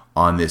down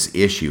on this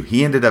issue.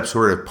 He ended up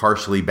sort of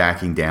partially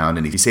backing down,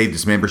 and he saved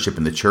his membership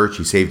in the church.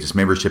 He saved his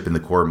membership in the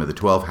Quorum of the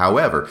 12.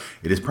 However,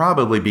 it is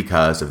probably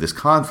because of this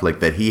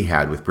conflict that he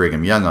had with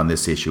Brigham Young on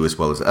this issue, as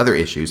well as other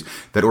issues,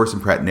 that Orson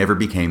Pratt never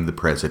became the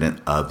president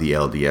of the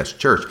LDS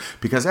Church.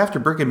 Because after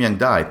Brigham Young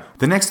died,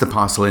 the next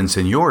apostle in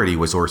seniority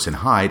was Orson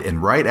Hyde,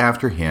 and right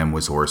after him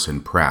was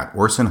Orson Pratt.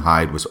 Orson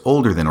Hyde was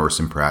older than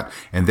Orson Pratt,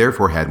 and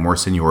therefore had more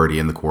seniority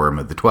in the Quorum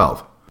of the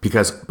 12.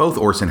 Because both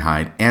Orson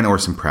Hyde and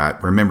Orson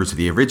Pratt were members of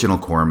the original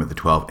Quorum of the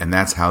 12, and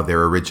that's how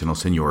their original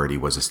seniority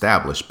was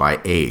established,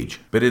 by age.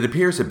 But it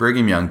appears that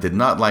Brigham Young did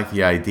not like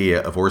the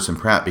idea of Orson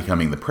Pratt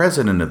becoming the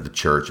president of the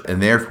church, and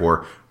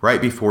therefore,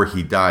 right before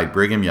he died,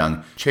 Brigham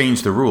Young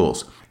changed the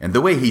rules. And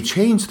the way he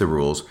changed the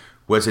rules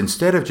was,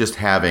 instead of just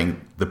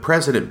having the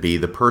president be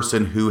the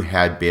person who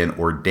had been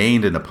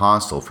ordained an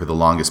apostle for the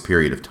longest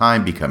period of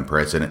time become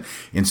president,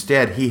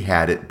 instead he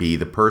had it be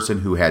the person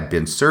who had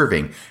been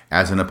serving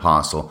as an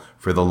apostle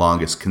for the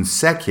longest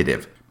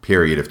consecutive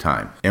period of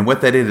time. And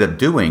what that ended up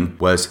doing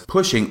was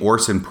pushing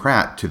Orson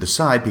Pratt to the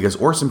side, because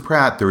Orson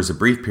Pratt, there was a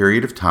brief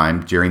period of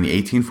time during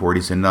the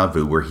 1840s in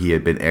Nauvoo where he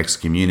had been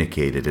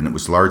excommunicated, and it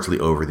was largely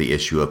over the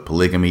issue of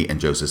polygamy and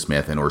Joseph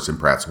Smith and Orson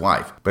Pratt's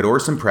wife. But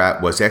Orson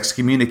Pratt was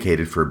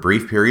excommunicated for a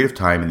brief period of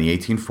time in the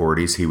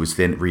 1840s. He was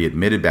then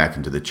readmitted back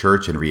into the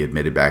church and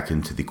readmitted back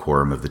into the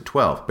Quorum of the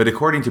 12. But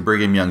according to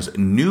Brigham Young's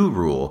new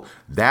rule,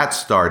 that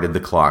started the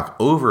clock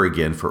over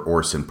again for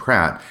Orson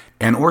Pratt.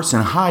 And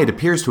Orson Hyde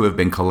appears to have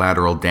been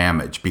collateral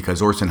damage,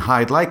 because Orson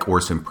Hyde, like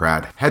Orson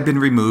Pratt, had been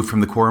removed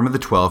from the Quorum of the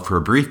 12 for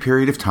a brief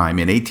period of time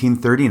in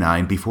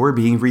 1839 before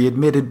being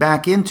readmitted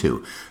back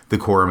into the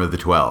Quorum of the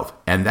 12.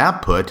 And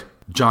that put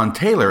John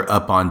Taylor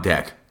up on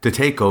deck to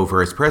take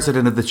over as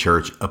president of the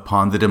church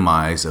upon the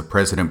demise of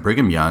President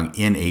Brigham Young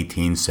in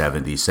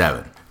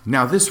 1877.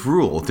 Now, this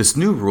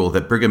new rule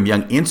that Brigham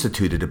Young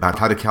instituted about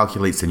how to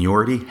calculate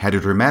seniority had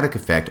a dramatic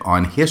effect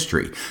on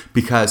history,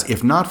 because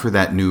if not for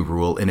that new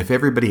rule, and if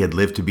everybody had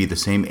lived to be the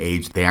same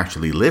age they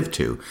actually lived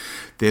to,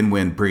 then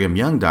when Brigham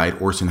Young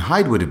died, Orson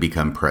Hyde would have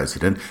become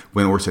president.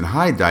 When Orson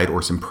Hyde died,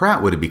 Orson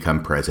Pratt would have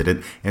become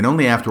president. And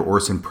only after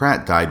Orson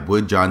Pratt died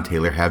would John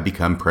Taylor have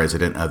become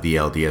president of the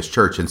LDS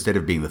Church. Instead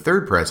of being the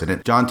third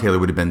president, John Taylor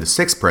would have been the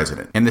sixth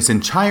president. And this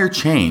entire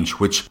change,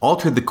 which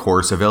altered the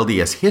course of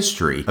LDS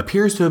history,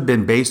 appears to have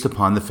been based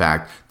upon the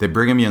fact that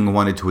Brigham Young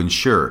wanted to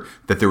ensure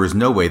that there was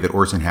no way that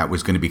Orson Pratt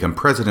was going to become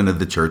president of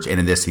the church, and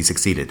in this he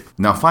succeeded.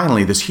 Now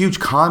finally, this huge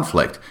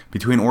conflict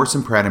between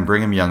Orson Pratt and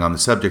Brigham Young on the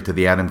subject of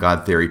the Adam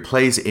God theory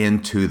plays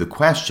into the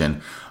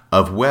question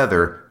of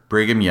whether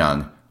Brigham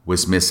Young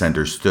was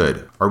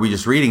misunderstood. Are we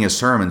just reading his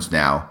sermons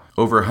now,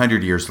 over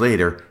 100 years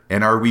later,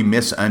 And are we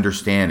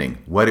misunderstanding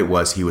what it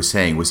was he was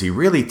saying? Was he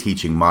really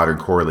teaching modern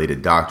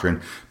correlated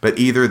doctrine, but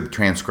either the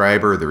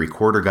transcriber or the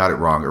recorder got it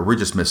wrong, or we're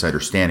just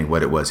misunderstanding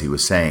what it was he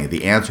was saying?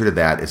 The answer to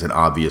that is an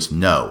obvious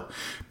no.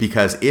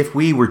 Because if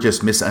we were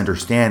just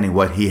misunderstanding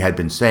what he had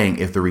been saying,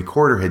 if the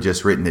recorder had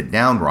just written it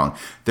down wrong,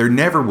 there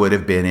never would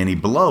have been any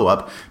blow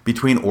up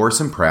between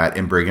Orson Pratt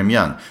and Brigham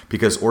Young.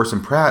 Because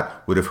Orson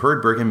Pratt would have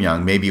heard Brigham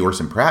Young, maybe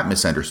Orson Pratt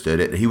misunderstood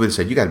it, and he would have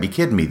said, "You got to be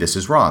kidding me, this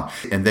is wrong."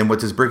 And then what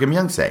does Brigham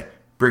Young say?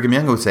 Brigham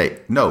Young would say,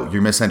 "No,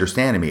 you're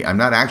misunderstanding me. I'm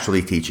not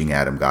actually teaching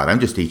Adam God. I'm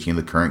just teaching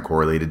the current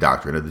correlated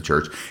doctrine of the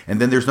church."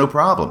 And then there's no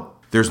problem.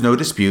 There's no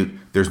dispute.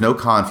 There's no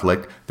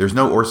conflict. There's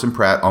no Orson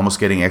Pratt almost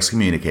getting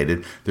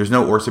excommunicated. There's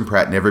no Orson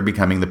Pratt never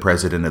becoming the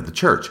president of the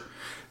church.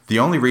 The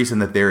only reason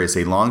that there is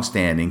a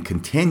long-standing,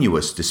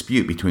 continuous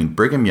dispute between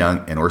Brigham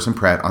Young and Orson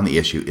Pratt on the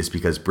issue is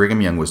because Brigham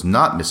Young was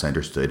not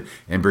misunderstood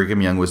and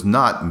Brigham Young was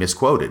not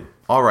misquoted.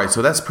 All right,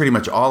 so that's pretty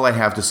much all I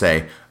have to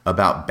say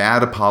about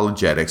bad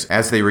apologetics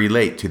as they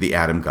relate to the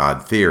Adam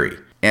God theory.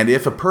 And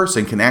if a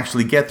person can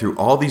actually get through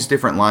all these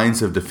different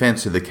lines of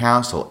defense to the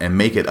castle and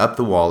make it up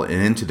the wall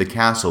and into the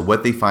castle,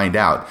 what they find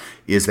out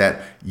is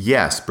that,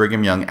 yes,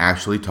 Brigham Young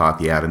actually taught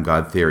the Adam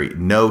God theory.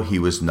 No, he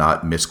was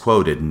not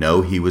misquoted.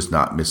 No, he was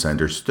not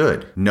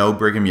misunderstood. No,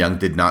 Brigham Young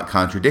did not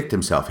contradict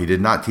himself. He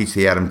did not teach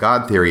the Adam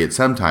God theory at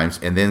some times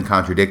and then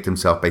contradict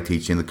himself by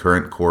teaching the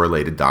current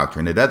correlated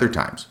doctrine at other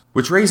times.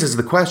 Which raises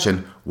the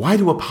question, why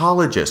do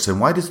apologists and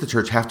why does the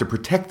church have to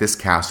protect this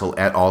castle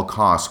at all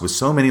costs with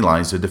so many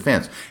lines of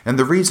defense? And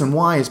the reason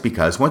why is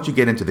because once you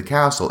get into the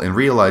castle and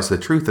realize the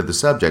truth of the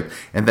subject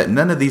and that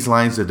none of these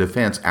lines of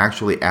defense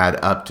actually add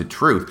up to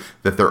truth,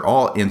 that they're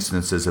all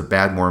instances of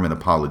bad Mormon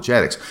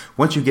apologetics,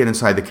 once you get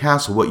inside the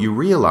castle, what you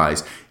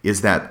realize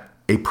is that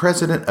a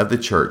president of the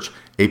church,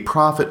 a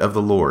prophet of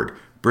the Lord,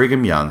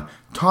 Brigham Young,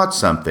 taught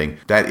something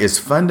that is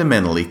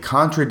fundamentally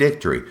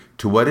contradictory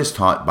to what is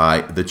taught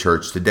by the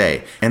church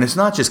today. And it's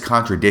not just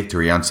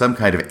contradictory on some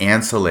kind of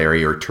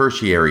ancillary or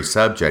tertiary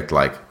subject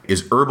like,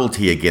 is herbal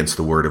tea against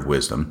the word of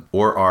wisdom?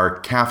 Or are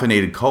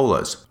caffeinated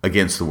colas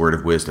against the word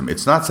of wisdom?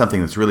 It's not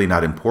something that's really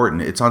not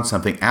important. It's on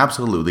something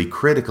absolutely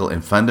critical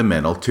and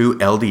fundamental to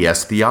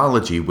LDS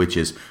theology, which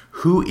is,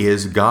 who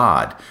is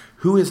God?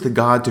 Who is the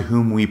God to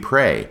whom we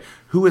pray?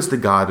 Who is the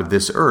God of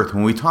this earth?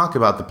 When we talk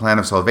about the plan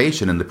of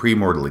salvation and the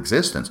premortal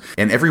existence,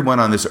 and everyone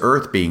on this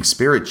earth being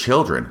spirit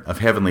children of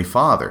Heavenly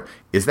Father,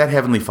 is that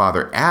Heavenly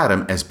Father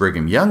Adam, as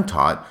Brigham Young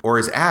taught, or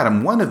is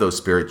Adam one of those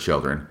spirit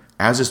children,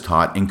 as is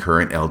taught in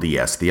current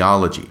LDS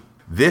theology?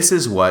 This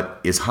is what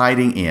is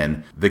hiding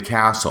in the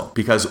castle,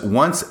 because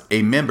once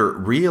a member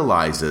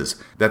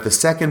realizes that the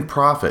second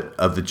prophet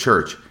of the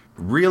church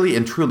really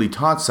and truly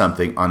taught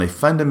something on a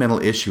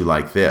fundamental issue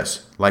like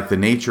this, like the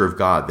nature of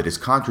God that is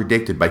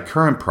contradicted by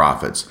current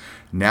prophets,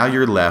 now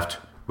you're left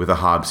with a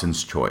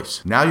Hobson's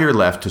choice. Now you're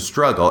left to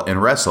struggle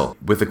and wrestle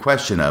with the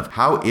question of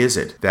how is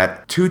it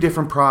that two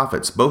different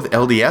prophets, both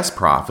LDS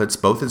prophets,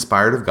 both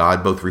inspired of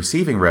God, both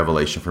receiving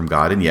revelation from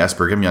God, and yes,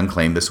 Brigham Young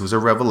claimed this was a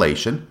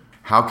revelation,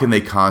 how can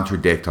they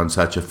contradict on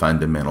such a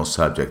fundamental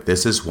subject?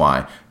 This is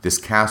why this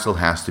castle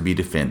has to be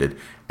defended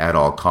at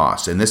all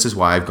costs. And this is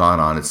why I've gone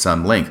on at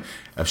some length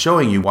of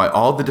showing you why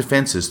all the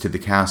defenses to the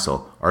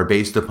castle are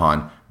based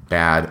upon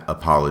bad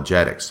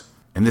apologetics.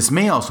 And this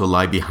may also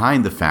lie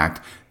behind the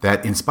fact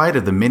that in spite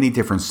of the many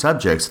different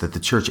subjects that the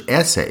church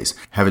essays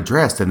have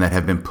addressed and that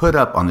have been put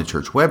up on the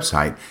church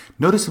website,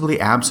 noticeably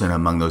absent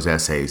among those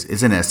essays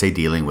is an essay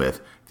dealing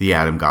with the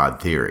Adam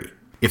God theory.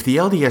 If the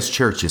LDS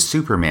Church is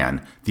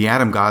Superman, the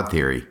Adam God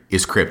theory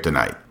is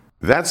kryptonite.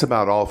 That's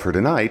about all for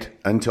tonight.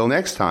 Until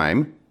next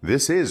time,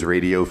 this is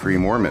Radio Free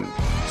Mormon,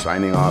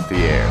 signing off the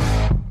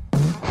air.